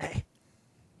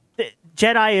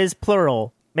is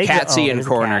plural. Catsy in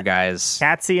corner, guys.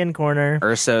 Catsy in corner.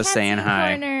 Urso saying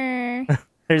hi. Corner.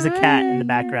 There's a cat in the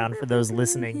background for those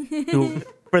listening.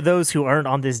 For those who aren't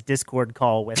on this Discord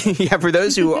call with us. Yeah, for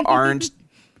those who aren't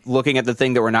looking at the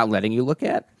thing that we're not letting you look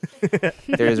at,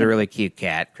 there's a really cute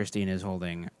cat. Christine is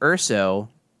holding Urso.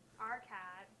 Our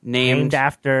cat. Named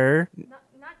after... Not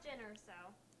Jyn Urso.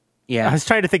 Yeah. I was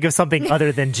trying to think of something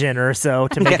other than Jyn Urso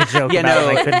to make a joke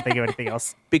about it. I couldn't think of anything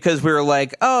else. Because we were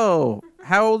like, how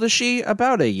old is she?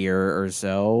 About a year or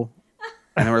so.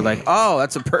 And then we're like,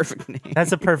 that's a perfect name.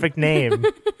 That's a perfect name.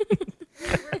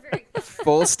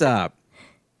 Full stop.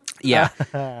 Yeah.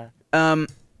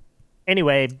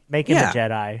 Anyway, make him a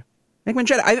Jedi. Make him a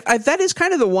Jedi. That is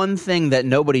kind of the one thing that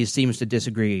nobody seems to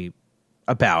disagree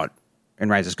about in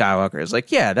Rise of Skywalker is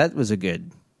like, yeah, that was a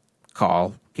good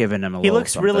call, giving him a he little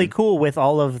looks something. really cool with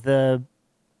all of the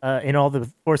in all the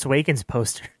Force Awakens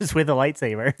posters with a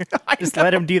lightsaber. Just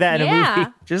let him do that in a movie.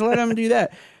 Just let him do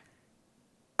that.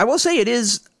 I will say it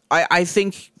is, I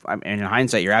think, in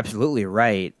hindsight, you're absolutely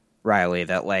right, Riley,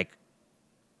 that like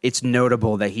it's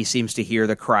notable that he seems to hear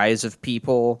the cries of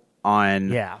people on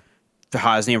the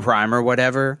Hosnian Prime or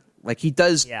whatever. Like he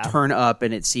does turn up,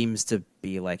 and it seems to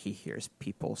be like he hears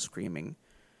people screaming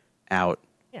out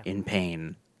in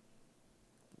pain,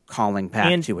 calling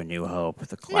back to A New Hope.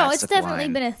 The classic No, it's definitely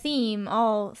line. been a theme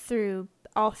all through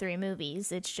all three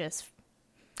movies. It's just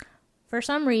for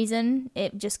some reason they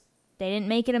didn't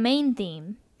make it a main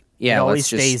theme. Yeah, it always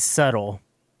stays subtle.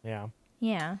 Yeah.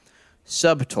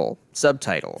 Subtitle.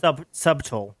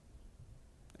 Subtle.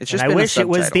 It's just. And I wish it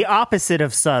was the opposite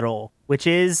of subtle, which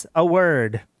is a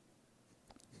word.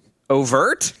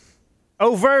 Overt. I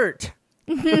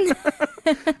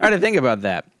had to think about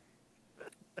that.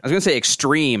 I was going to say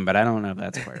extreme, but I don't know if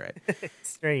that's quite right.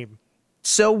 Extreme.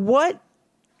 So what,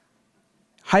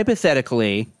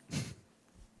 hypothetically,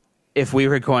 if we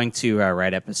were going to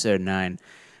write episode 9,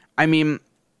 I mean,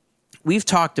 we've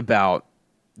talked about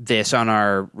this on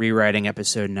our rewriting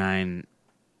episode 9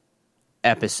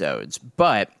 episodes,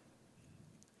 but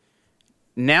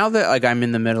now that like I'm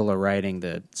in the middle of writing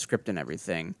the script and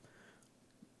everything,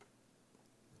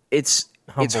 it's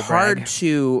hard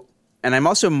to, and I'm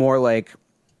also more like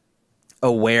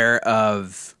aware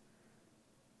of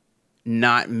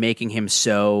not making him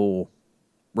so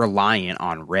reliant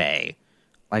on Rey,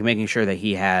 like making sure that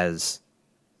he has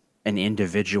an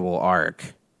individual arc.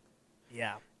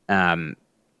 Yeah.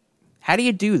 How do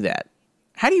you do that?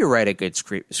 How do you write a good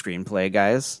screenplay,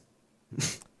 guys?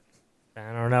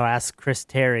 I don't know. Ask Chris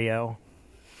Terrio.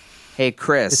 Hey,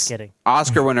 Chris. Just kidding.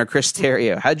 Oscar winner Chris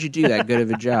Terrio. How'd you do that good of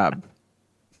a job?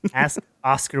 Ask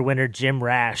Oscar winner Jim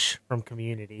Rash from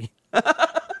Community.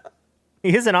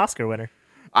 He is an Oscar winner.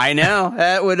 I know.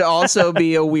 That would also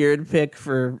be a weird pick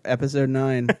for episode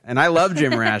 9. And I love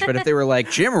Jim Rash, but if they were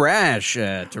like, Jim Rash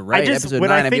to write episode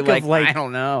 9, I'd be like, I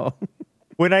don't know.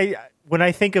 When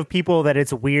I think of people that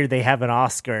it's weird they have an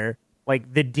Oscar,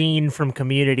 like the Dean from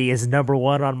Community is number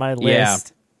 1 on my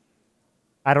list.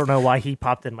 I don't know why he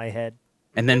popped in my head.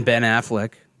 And then Ben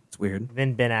Affleck. It's weird.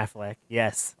 Then Ben Affleck.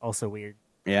 Yes, also weird.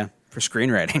 Yeah, for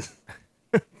screenwriting.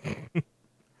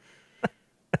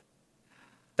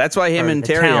 That's why him and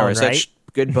Terrio are such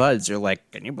good buds. They're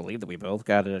like, can you believe that we both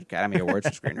got an Academy Award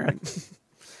for screenwriting?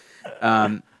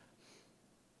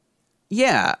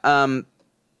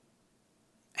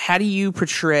 How do you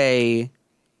portray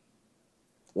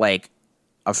like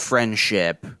a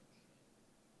friendship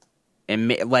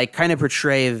and like kind of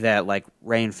portray that like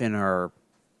Rey and Finn are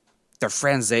they're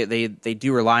friends. They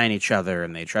do rely on each other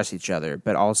and they trust each other,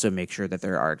 but also make sure that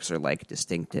their arcs are like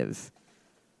distinctive.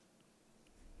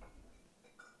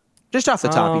 Just off the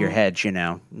top of your head, you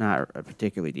know, not a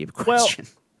particularly deep question.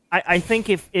 Well, I think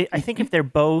if they're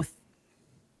both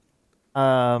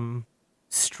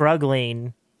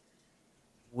struggling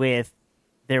with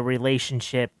their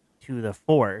relationship to the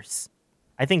Force,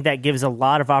 I think that gives a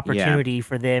lot of opportunity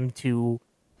for them to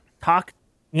talk.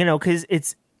 You know, because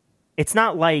it's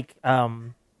not like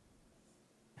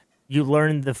you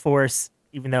learn the Force,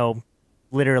 even though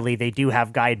literally they do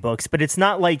have guidebooks, but it's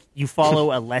not like you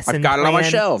follow a lesson. I've got it on my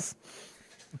shelf.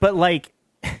 But like,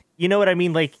 you know what I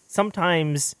mean? Like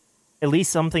sometimes, at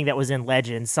least something that was in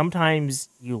Legends, sometimes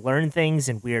you learn things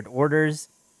in weird orders.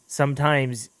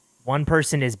 Sometimes one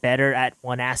person is better at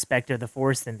one aspect of the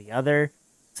Force than the other.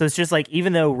 So it's just like,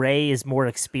 even though Rey is more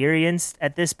experienced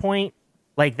at this point,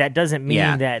 like that doesn't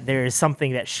mean that there is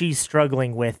something that she's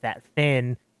struggling with that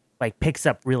Finn like picks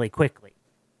up really quickly.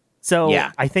 So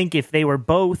I think if they were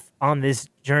both on this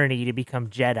journey to become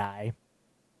Jedi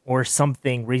or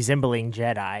something resembling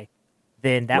Jedi,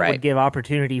 then that would give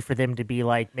opportunity for them to be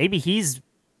like, maybe he's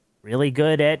really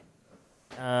good at,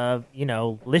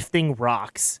 lifting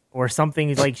rocks or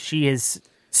something like she has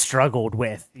struggled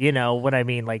with, you know what I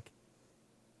mean? Like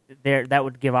that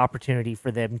would give opportunity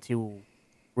for them to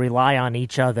rely on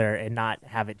each other and not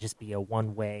have it just be a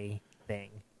one-way thing.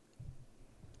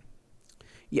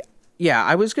 Yeah,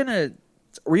 I was gonna.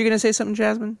 Were you gonna say something,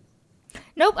 Jasmine?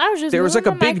 Nope, I was just. There was like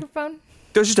a big microphone.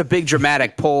 There was just a big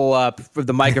dramatic pull up of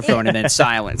the microphone and then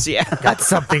silence. Yeah, got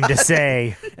something to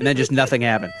say, and then just nothing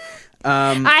happened.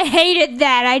 I hated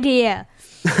that idea.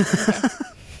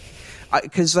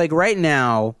 Because like right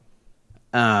now,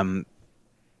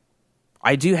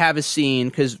 I do have a scene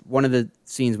because one of the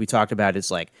scenes we talked about is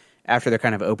like after their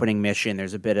kind of opening mission.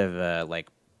 There's a bit of a like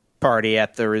party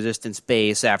at the Resistance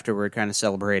base after we're kind of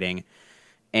celebrating,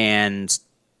 and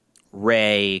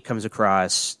Rey comes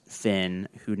across Finn,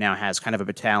 who now has kind of a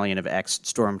battalion of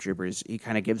ex-stormtroopers. He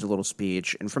kind of gives a little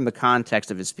speech, and from the context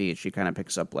of his speech, he kind of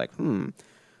picks up like,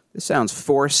 this sounds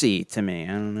Force-y to me. I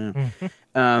don't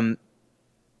know.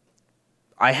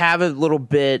 I have a little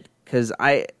bit, because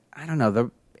I don't know,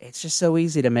 it's just so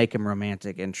easy to make them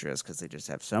romantic interests, because they just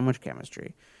have so much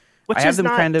chemistry. Which I have is them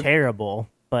not kind of terrible,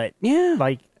 but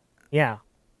and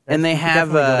they have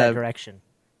go that direction.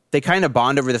 They kind of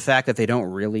bond over the fact that they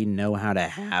don't really know how to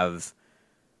have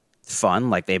fun.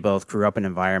 Like, they both grew up in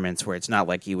environments where it's not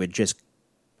like you would just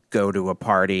go to a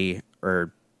party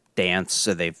or dance,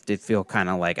 so they feel kind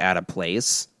of like out of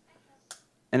place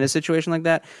in a situation like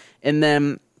that. And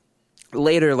then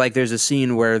later, like, there's a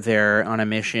scene where they're on a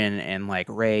mission and like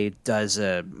Rey does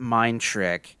a mind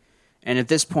trick, and at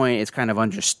this point it's kind of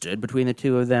understood between the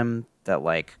two of them that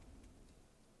like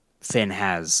Finn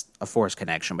has a Force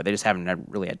connection, but they just haven't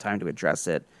really had time to address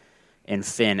it. And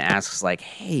Finn asks like,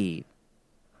 hey,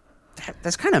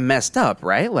 that's kind of messed up,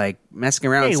 right? Like, messing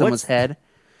around with someone's head.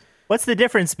 What's the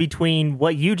difference between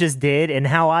what you just did and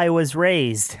how I was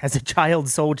raised as a child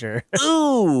soldier?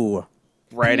 Ooh,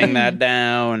 writing that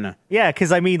down. Yeah,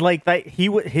 because I mean, like, that he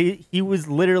was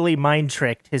literally mind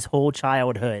tricked his whole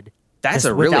childhood. That's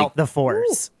without the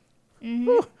Force.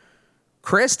 Ooh.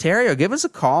 Chris, Terrio, give us a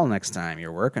call next time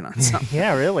you're working on something.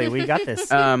 Yeah, really, we got this.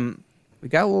 We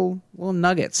got little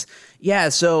nuggets. Yeah,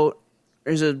 so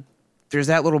there's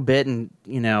that little bit, and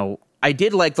I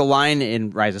did like the line in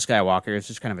Rise of Skywalker. It's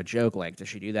just kind of a joke, like, does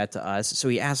she do that to us? So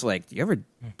he asked, like, do you ever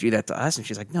do that to us? And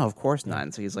she's like, no, of course not.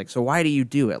 And so he's like, so why do you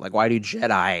do it? Like, why do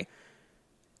Jedi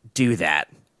do that?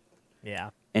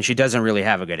 Yeah. And she doesn't really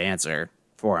have a good answer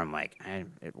for him. Like,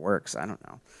 it works. I don't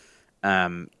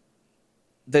know.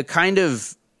 The kind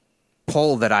of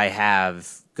pull that I have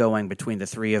going between the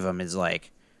three of them is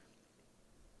like,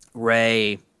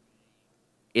 Rey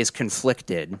is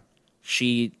conflicted.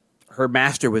 Her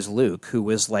master was Luke, who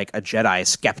was like a Jedi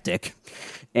skeptic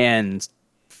and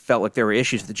felt like there were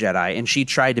issues with the Jedi, and she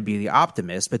tried to be the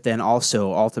optimist, but then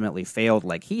also ultimately failed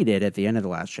like he did at the end of The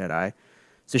Last Jedi.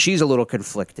 So she's a little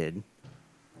conflicted.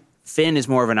 Finn is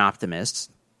more of an optimist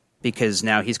because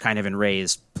now he's kind of in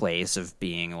Rey's place of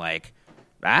being like,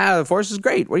 the Force is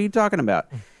great. What are you talking about?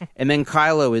 And then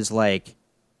Kylo is like,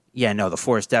 yeah, no, the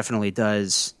Force definitely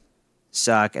does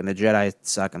suck, and the Jedi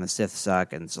suck, and the Sith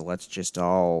suck, and so let's just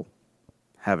all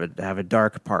have a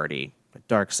dark party, a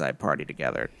dark side party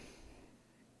together.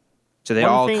 So they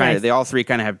all three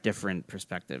kind of have different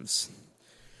perspectives.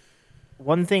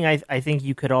 One thing I think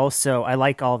you could also, I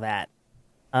like all that.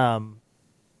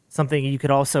 Something you could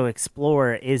also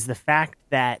explore is the fact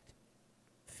that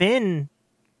Finn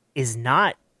is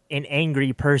not an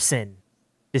angry person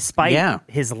despite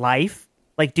his life.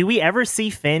 Like, do we ever see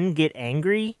Finn get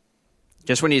angry?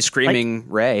 Just when he's screaming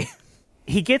Rey.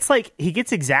 He gets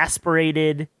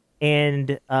exasperated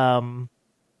and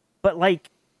but like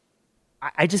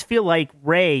I just feel like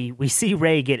we see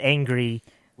Rey get angry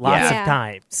lots of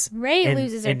times. Rey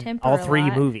loses her temper all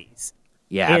three movies.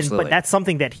 Yeah, absolutely. But that's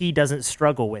something that he doesn't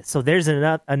struggle with. So there's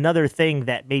another thing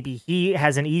that maybe he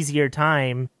has an easier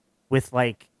time with,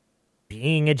 like,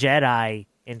 being a Jedi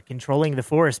and controlling the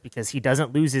Force because he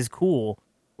doesn't lose his cool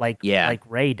like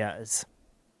Rey does.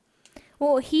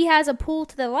 Well, he has a pull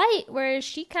to the light, whereas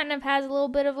she kind of has a little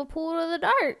bit of a pull to the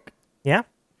dark. Yeah.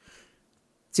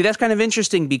 See, that's kind of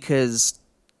interesting because,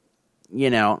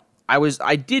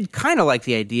 I did kind of like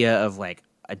the idea of, like,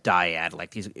 a dyad,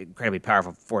 like these incredibly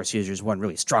powerful Force users, one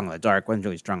really strong in the dark, one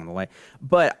really strong in the light.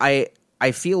 But I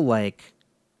feel like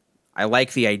I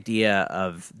like the idea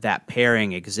of that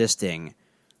pairing existing,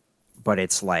 but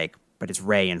it's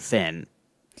Rey and Finn.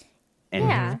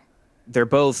 And they're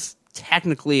both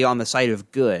technically on the side of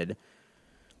good,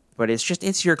 but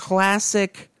it's your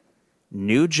classic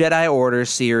New Jedi Order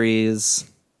series,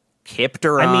 Kip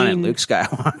Duran and Luke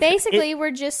Skywalker. Basically,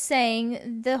 we're just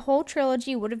saying the whole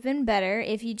trilogy would have been better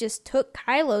if you just took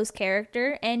Kylo's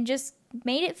character and just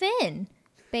made it Finn,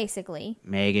 basically.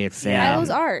 Make it Finn.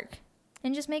 Kylo's arc,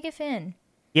 and just make it Finn.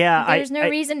 Yeah, there's no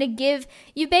reason to give...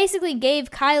 You basically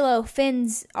gave Kylo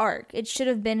Finn's arc. It should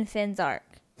have been Finn's arc.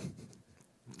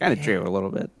 Kind of true, a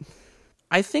little bit.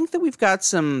 I think that we've got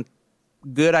some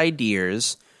good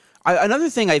ideas. Another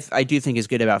thing I do think is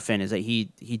good about Finn is that he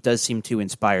does seem to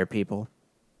inspire people.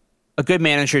 A good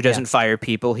manager doesn't fire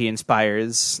people; he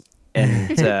inspires.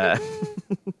 And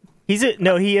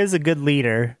he is a good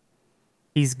leader.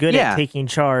 He's good at taking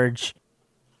charge.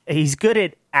 He's good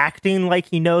at acting like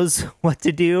he knows what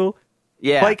to do.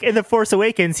 Yeah, like in The Force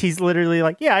Awakens, he's literally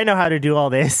like, "Yeah, I know how to do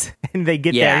all this," and they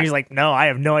get there, and he's like, "No, I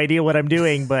have no idea what I'm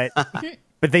doing," but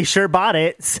they sure bought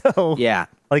it. So yeah.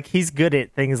 Like, he's good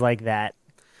at things like that.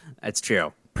 That's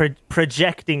true.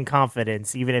 Projecting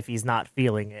confidence, even if he's not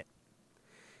feeling it.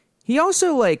 He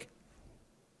also, like,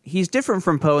 he's different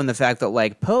from Poe in the fact that,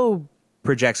 like, Poe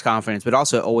projects confidence, but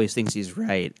also always thinks he's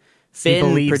right.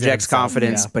 Finn projects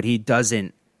confidence, but he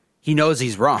doesn't. He knows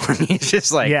he's wrong. He's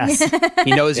just like,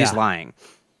 he knows he's lying.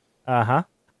 Uh-huh.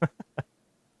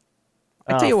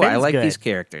 I tell you what, I like these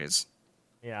characters.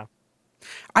 Yeah.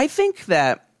 I think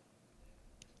back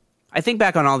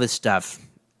on all this stuff,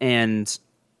 and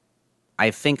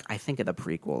I think of the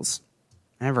prequels.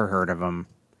 Never heard of them.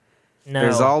 No.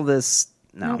 There's all this.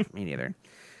 No, me neither.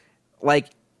 Like,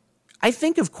 I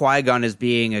think of Qui-Gon as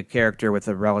being a character with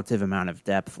a relative amount of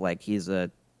depth. Like, he's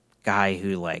a guy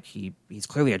who, like, he's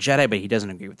clearly a Jedi, but he doesn't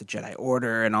agree with the Jedi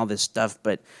Order and all this stuff.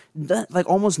 But like,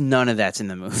 almost none of that's in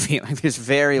the movie. Like, there's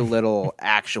very little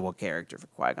actual character for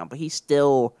Qui-Gon, but he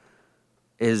still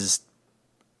is.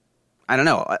 I don't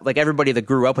know. Like, everybody that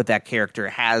grew up with that character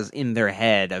has in their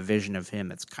head a vision of him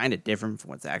that's kind of different from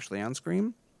what's actually on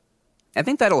screen. I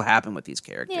think that'll happen with these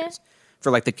characters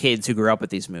for, like, the kids who grew up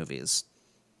with these movies.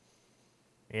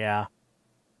 Yeah.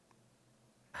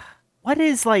 What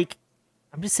is, like,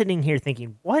 I'm just sitting here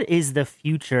thinking, what is the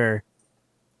future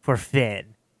for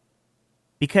Finn?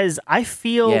 Because I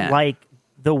feel like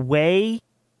the way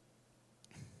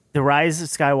The Rise of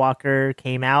Skywalker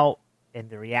came out and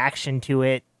the reaction to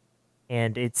it,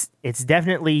 and it's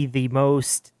definitely the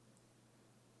most,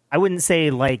 I wouldn't say,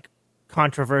 like,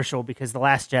 controversial, because The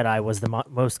Last Jedi was the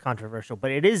most controversial,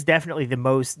 but it is definitely the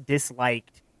most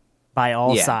disliked by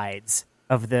all sides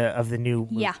of the new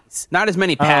movies. Yeah. Not as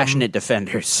many passionate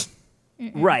defenders.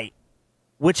 Right.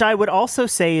 Which I would also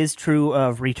say is true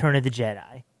of Return of the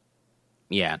Jedi.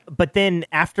 Yeah. But then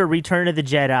after Return of the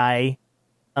Jedi,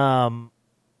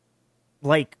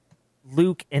 like,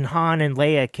 Luke and Han and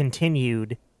Leia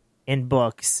continued in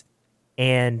books,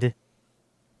 and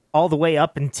all the way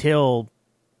up until,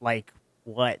 like,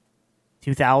 what,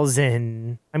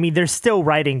 2000? I mean, they're still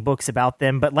writing books about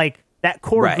them, but, like, that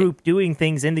core group doing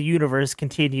things in the universe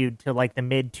continued to, like, the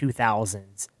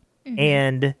mid-2000s.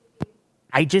 And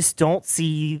I just don't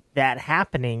see that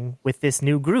happening with this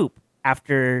new group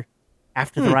after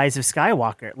The Rise of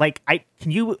Skywalker. Like,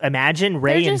 can you imagine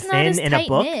Rey and Finn in a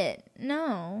book?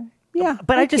 No. Yeah,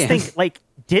 but I just think, like,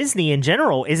 Disney in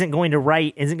general isn't going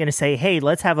to say, hey,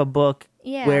 let's have a book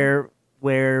where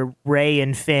Rey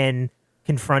and Finn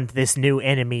confront this new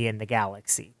enemy in the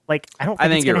galaxy. Like, I don't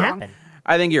think it's going to happen.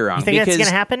 I think you're wrong. You think that's going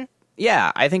to happen?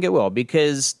 Yeah, I think it will,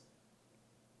 because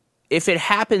if it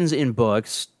happens in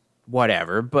books,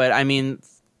 whatever. But, I mean,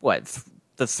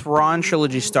 the Thrawn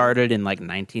trilogy started in, like,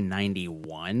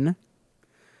 1991.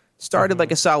 Started,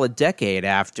 like, a solid decade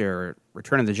after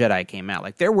Return of the Jedi came out.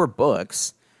 Like, there were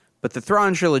books, but the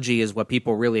Thrawn trilogy is what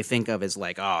people really think of as,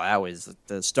 like, oh, that was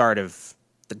the start of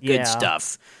the good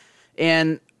stuff.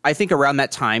 And I think around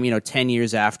that time, 10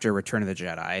 years after Return of the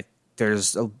Jedi,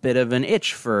 there's a bit of an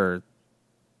itch for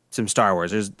some Star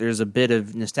Wars. There's a bit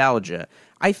of nostalgia.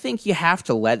 I think you have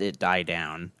to let it die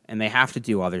down, and they have to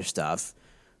do other stuff.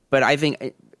 But I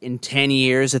think in 10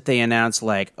 years that they announce,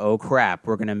 like, oh, crap,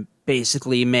 we're going to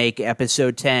basically make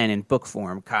Episode 10 in book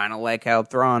form, kind of like how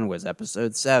Thrawn was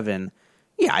Episode 7.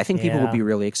 Yeah, I think people would be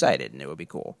really excited, and it would be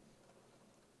cool.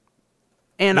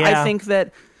 And I think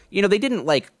that, they didn't,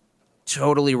 like,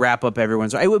 totally wrap up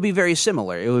everyone's. It would be very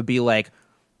similar. It would be like,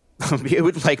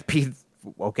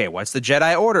 okay, what's the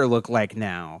Jedi Order look like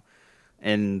now?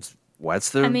 And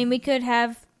what's the... I mean, we could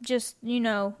have just,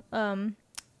 another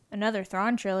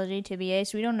Thrawn trilogy to be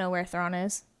ace. We don't know where Thrawn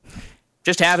is.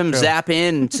 Just have him zap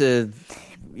into,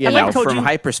 from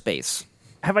hyperspace.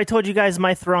 Have I told you guys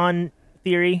my Thrawn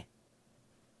theory?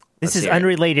 This is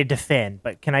unrelated to Finn,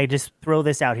 but can I just throw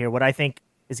this out here? What I think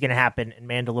is going to happen in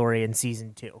Mandalorian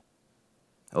Season 2.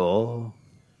 Oh.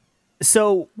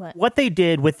 So what they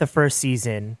did with the first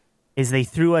season is they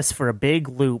threw us for a big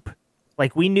loop.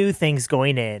 Like, we knew things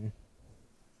going in.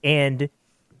 And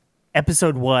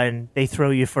Episode 1, they throw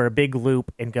you for a big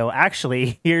loop and go,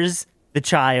 actually, here's the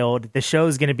child. The show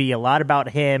is going to be a lot about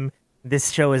him.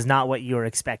 This show is not what you're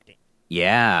expecting.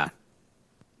 Yeah.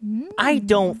 I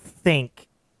don't think,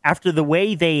 after the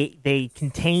way they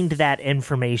contained that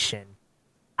information,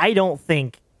 I don't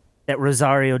think that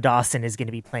Rosario Dawson is going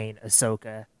to be playing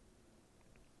Ahsoka.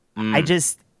 I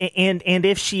just, and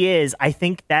if she is, I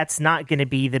think that's not going to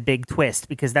be the big twist,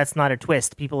 because that's not a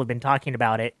twist. People have been talking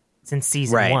about it since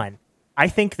season 1. I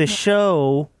think the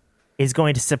show is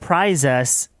going to surprise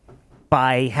us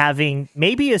by having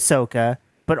maybe Ahsoka,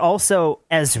 but also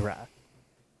Ezra.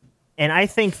 And I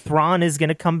think Thrawn is going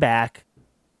to come back.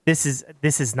 This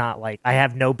is not, like, I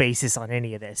have no basis on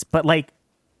any of this, but, like,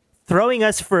 throwing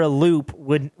us for a loop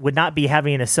would not be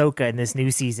having Ahsoka in this new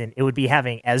season. It would be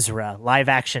having Ezra, live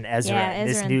action Ezra in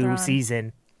this new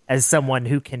season as someone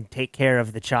who can take care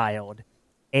of the child.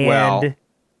 And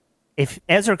if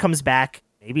Ezra comes back,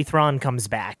 maybe Thrawn comes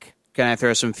back. Can I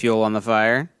throw some fuel on the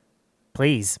fire?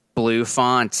 Please. Blue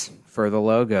font for the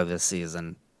logo this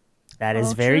season. That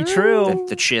is very true.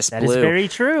 The Chiss blue. That is very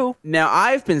true. Now,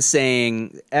 I've been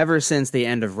saying ever since the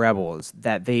end of Rebels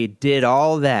that they did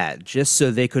all that just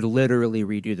so they could literally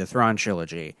redo the Thrawn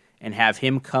trilogy and have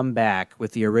him come back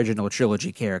with the original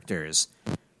trilogy characters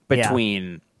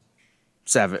between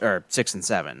 6 and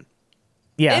 7.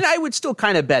 Yeah. And I would still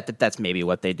kind of bet that that's maybe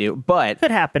what they do, but could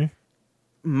happen.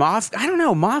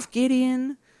 Moff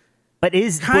Gideon, but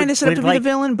is kind of set up to be the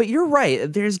villain. But you're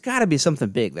right. There's got to be something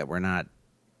big that we're not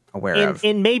aware of.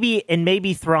 And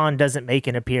maybe Thrawn doesn't make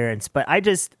an appearance, but I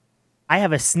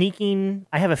have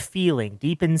a feeling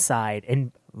deep inside,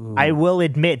 and I will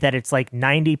admit that it's like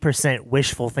 90%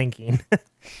 wishful thinking.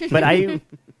 But I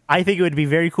think it would be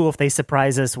very cool if they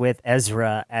surprise us with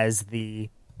Ezra as the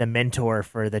mentor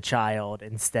for the child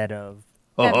instead of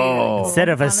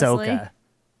Ahsoka.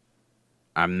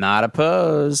 I'm not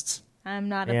opposed. I'm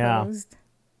not opposed.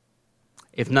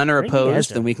 If none are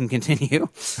opposed, then we can continue.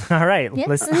 All right,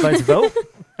 let's vote.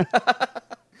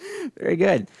 Very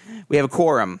good. We have a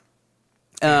quorum.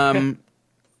 Well,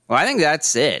 I think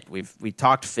that's it. We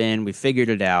talked Finn. We figured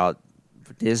it out.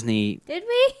 Disney. Did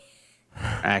we?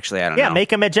 Actually, I don't know. Yeah,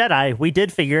 make him a Jedi. We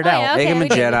did figure it out. Yeah, make him a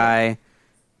Jedi.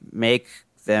 Make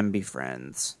them be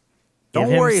friends.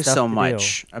 Don't worry so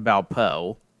much about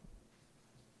Poe.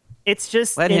 It's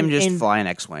just let him just fly an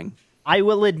X-wing. I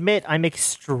will admit I'm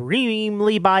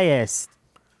extremely biased,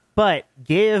 but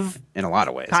give in a lot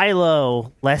of ways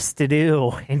Kylo less to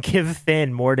do and give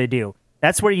Finn more to do.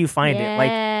 That's where you find it.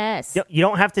 Like you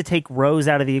don't have to take Rose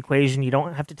out of the equation. You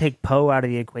don't have to take Poe out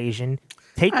of the equation.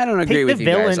 I don't agree with you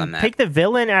guys on that. Take the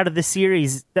villain out of the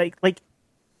series. Like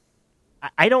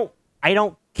I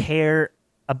don't care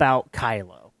about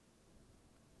Kylo.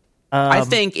 I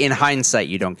think in hindsight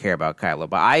you don't care about Kylo,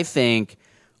 but I think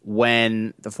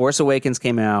when The Force Awakens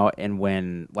came out and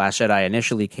when Last Jedi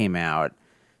initially came out,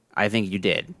 I think you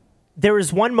did. There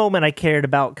was one moment I cared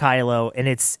about Kylo, and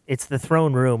it's the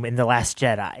throne room in The Last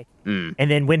Jedi. And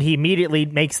then when he immediately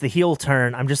makes the heel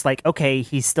turn, I'm just like, okay,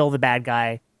 he's still the bad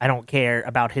guy. I don't care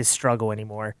about his struggle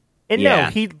anymore. And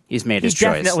he's made his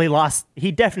choice.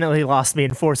 He definitely lost me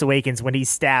in Force Awakens when he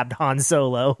stabbed Han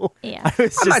Solo. Yeah. I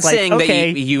was I'm not saying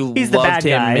that you loved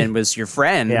him guy. and was your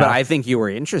friend, but I think you were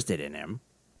interested in him.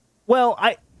 Well,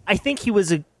 I think he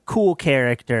was a cool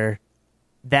character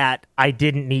that I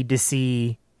didn't need to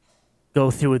see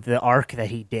go through the arc that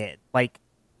he did. Like,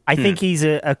 I think he's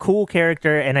a cool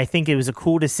character, and I think it was a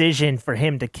cool decision for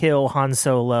him to kill Han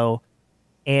Solo.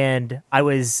 And I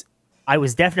was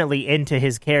definitely into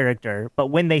his character, but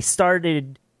when they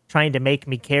started trying to make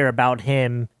me care about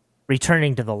him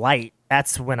returning to the light,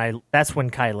 that's when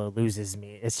Kylo loses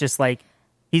me. It's just like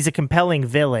he's a compelling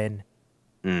villain.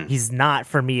 He's not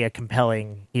for me a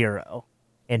compelling hero.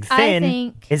 And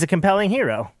Finn is a compelling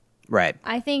hero. Right.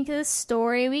 I think the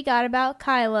story we got about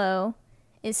Kylo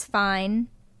is fine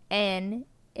and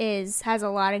has a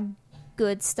lot of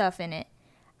good stuff in it.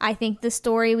 I think the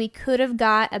story we could have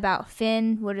got about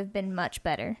Finn would have been much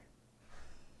better.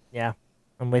 Yeah,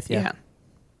 I'm with you. Yeah.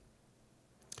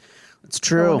 It's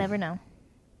true. We'll never know.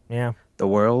 Yeah. The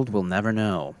world will never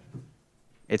know.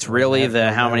 It's really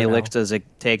how many licks does it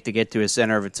take to get to a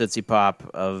center of a Tootsie Pop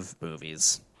of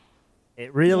movies.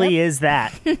 It really is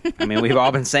that. I mean, we've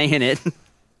all been saying it.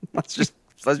 Let's just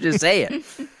say it.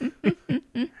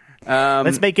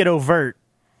 Let's make it overt.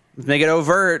 Let's make it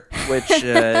overt, which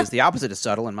is the opposite of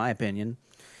subtle, in my opinion.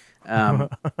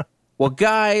 Well,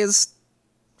 guys,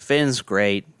 Finn's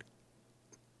great.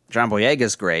 John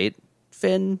Boyega's great.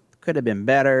 Finn could have been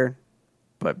better,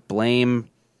 but blame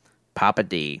Papa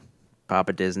D,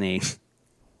 Papa Disney.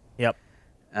 Yep.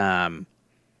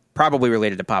 Probably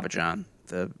related to Papa John,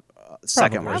 the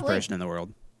second worst person in the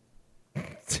world.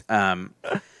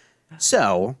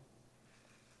 So,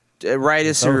 write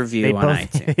us a review on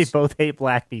iTunes. They both hate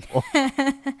black people.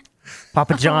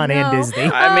 Papa John and Disney.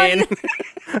 I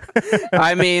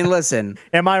mean, listen.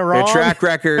 Am I wrong? Their track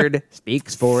record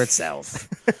speaks for itself.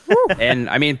 And,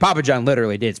 I mean, Papa John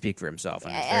literally did speak for himself.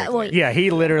 Yeah,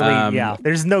 he literally,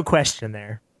 there's no question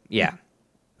there. Yeah.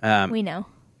 We know.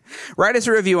 Write us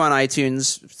a review on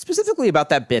iTunes, specifically about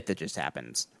that bit that just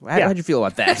happened. How'd you feel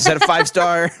about that? Is that a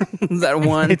 5-star? Is that a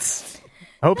 1?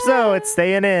 Hope so. It's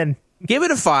staying in. Give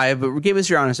it a 5, but give us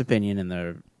your honest opinion in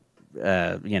the,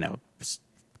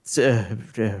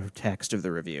 text of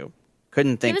the review.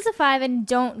 Couldn't think. Give us a 5 and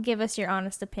don't give us your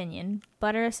honest opinion.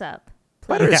 Butter us up. Please.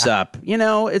 Butter us up. You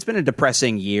know, it's been a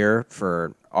depressing year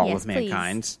for all of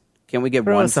mankind. Please. Can we get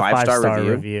one 5-star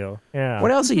review? Yeah.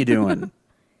 What else are you doing?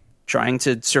 Trying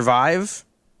to survive?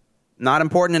 Not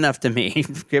important enough to me.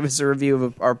 Give us a review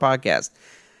of our podcast.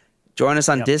 Join us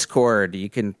on Discord. You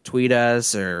can tweet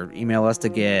us or email us to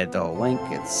get the link.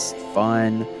 It's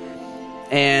fun.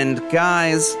 And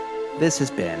guys, this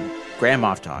has been Grand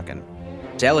Moff Talking.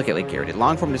 Delicately curated,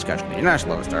 long-form discussion of the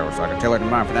international Star Wars saga, tailored and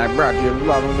mind for that, brought to you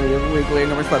lovingly and weekly.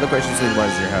 And for other questions, please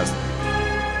was your host,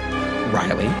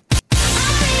 Riley.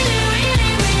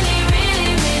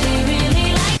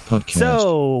 Podcast.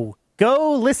 So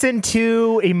go listen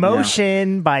to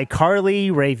Emotion by Carly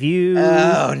Rae Views.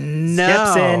 Oh, no.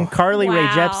 Jepsen. Carly Rae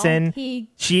Jepsen.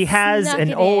 She has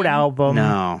an old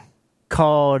album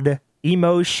called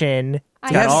Emotion.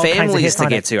 You have families to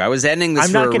get to. I was ending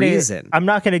this for a reason. I'm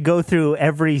not going to go through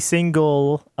every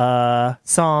single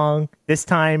song this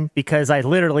time because I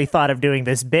literally thought of doing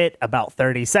this bit about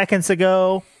 30 seconds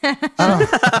ago.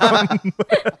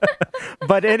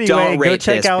 But anyway, go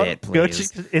check out.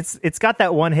 It's got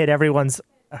that one hit everyone's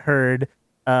heard.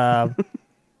 Call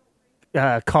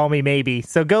Me Maybe.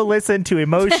 So go listen to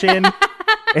Emotion.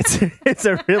 It's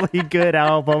a really good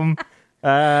album.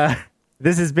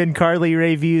 This has been Carly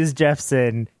Rae Views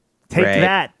Jepsen. Take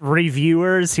that,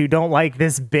 reviewers who don't like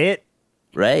this bit.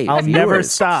 Right. I'll never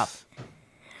stop.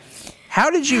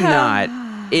 How did you not,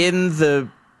 in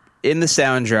the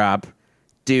sound drop,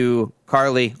 do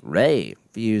Carly Rae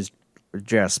Views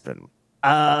Jepsen?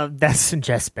 That's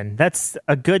Jespin. That's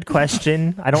a good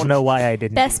question. I don't know why I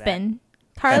didn't do that.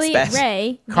 Carly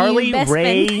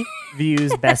Rae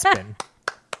Views Bespin.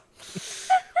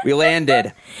 We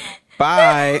landed.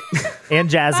 Bye. And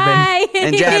Jasmine. Bye.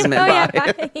 And Jasmine. Bye.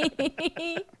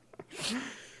 Bye.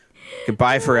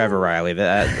 Goodbye forever, Riley.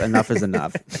 Enough is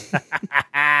enough.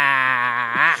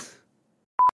 I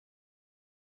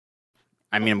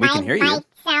mean, we can hear you. Might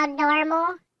sound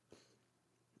normal.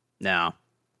 No.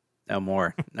 No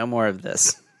more. No more of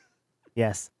this.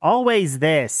 Yes. Always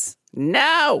this.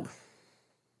 No.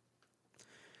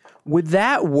 Would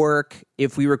that work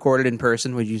if we recorded in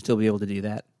person? Would you still be able to do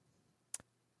that?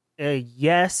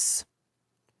 Yes.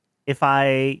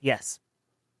 Yes.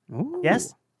 Ooh.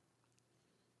 Yes.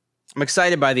 I'm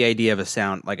excited by the idea of a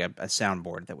sound, like a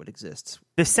soundboard that would exist.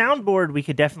 The soundboard we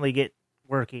could definitely get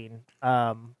working.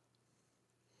 I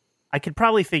could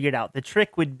probably figure it out. The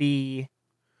trick would be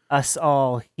us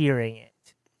all hearing it.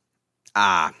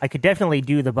 I could definitely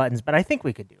do the buttons, but I think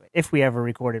we could do it if we ever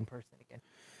record in person again.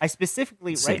 I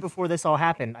specifically, right before this all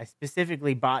happened, I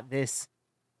specifically bought this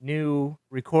new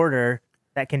recorder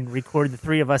that can record the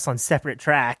three of us on separate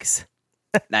tracks.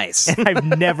 Nice. And I've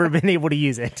never been able to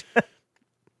use it.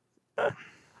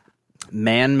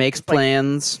 Man makes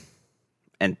plans,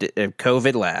 and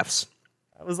COVID laughs.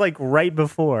 That was like right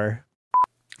before.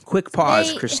 Quick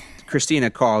pause. Christina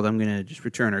called. I'm going to just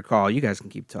return her call. You guys can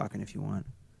keep talking if you want.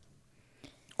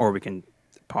 Or we can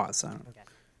pause. I don't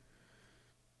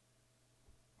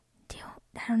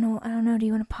know. I don't know. Do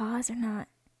you want to pause or not?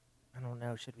 I don't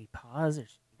know. Should we pause or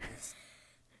should we just...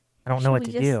 I don't know what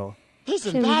to do. He's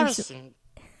embarrassing.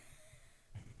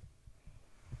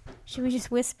 Should we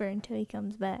just whisper until he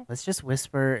comes back? Let's just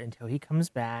whisper until he comes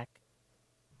back.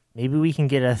 Maybe we can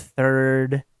get a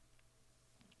third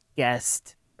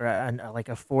guest or like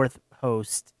a fourth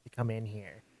host to come in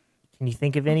here. Can you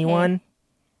think of anyone?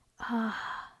 I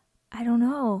don't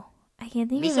know. I can't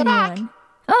think of back. anyone.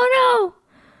 Oh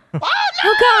no!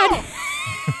 Oh God!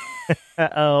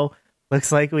 Uh-oh.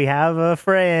 Looks like we have a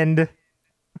friend.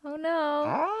 Oh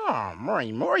no! Oh,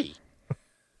 Maury.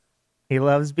 He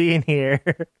loves being here.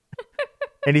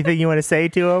 Anything you want to say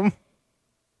to him?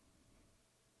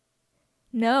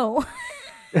 No.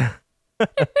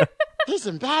 He's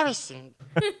embarrassing.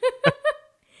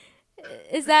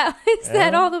 Is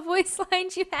that all the voice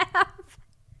lines you have?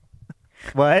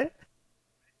 What?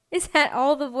 Is that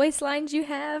all the voice lines you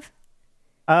have?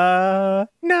 No.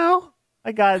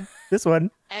 I got this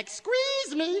one.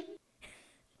 Excuse me.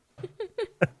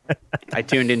 I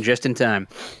tuned in just in time.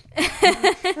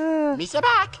 Misa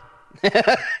back.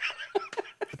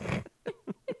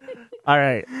 All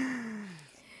right. We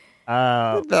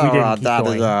didn't keep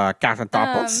going. Captain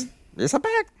Topples. Misa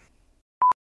back.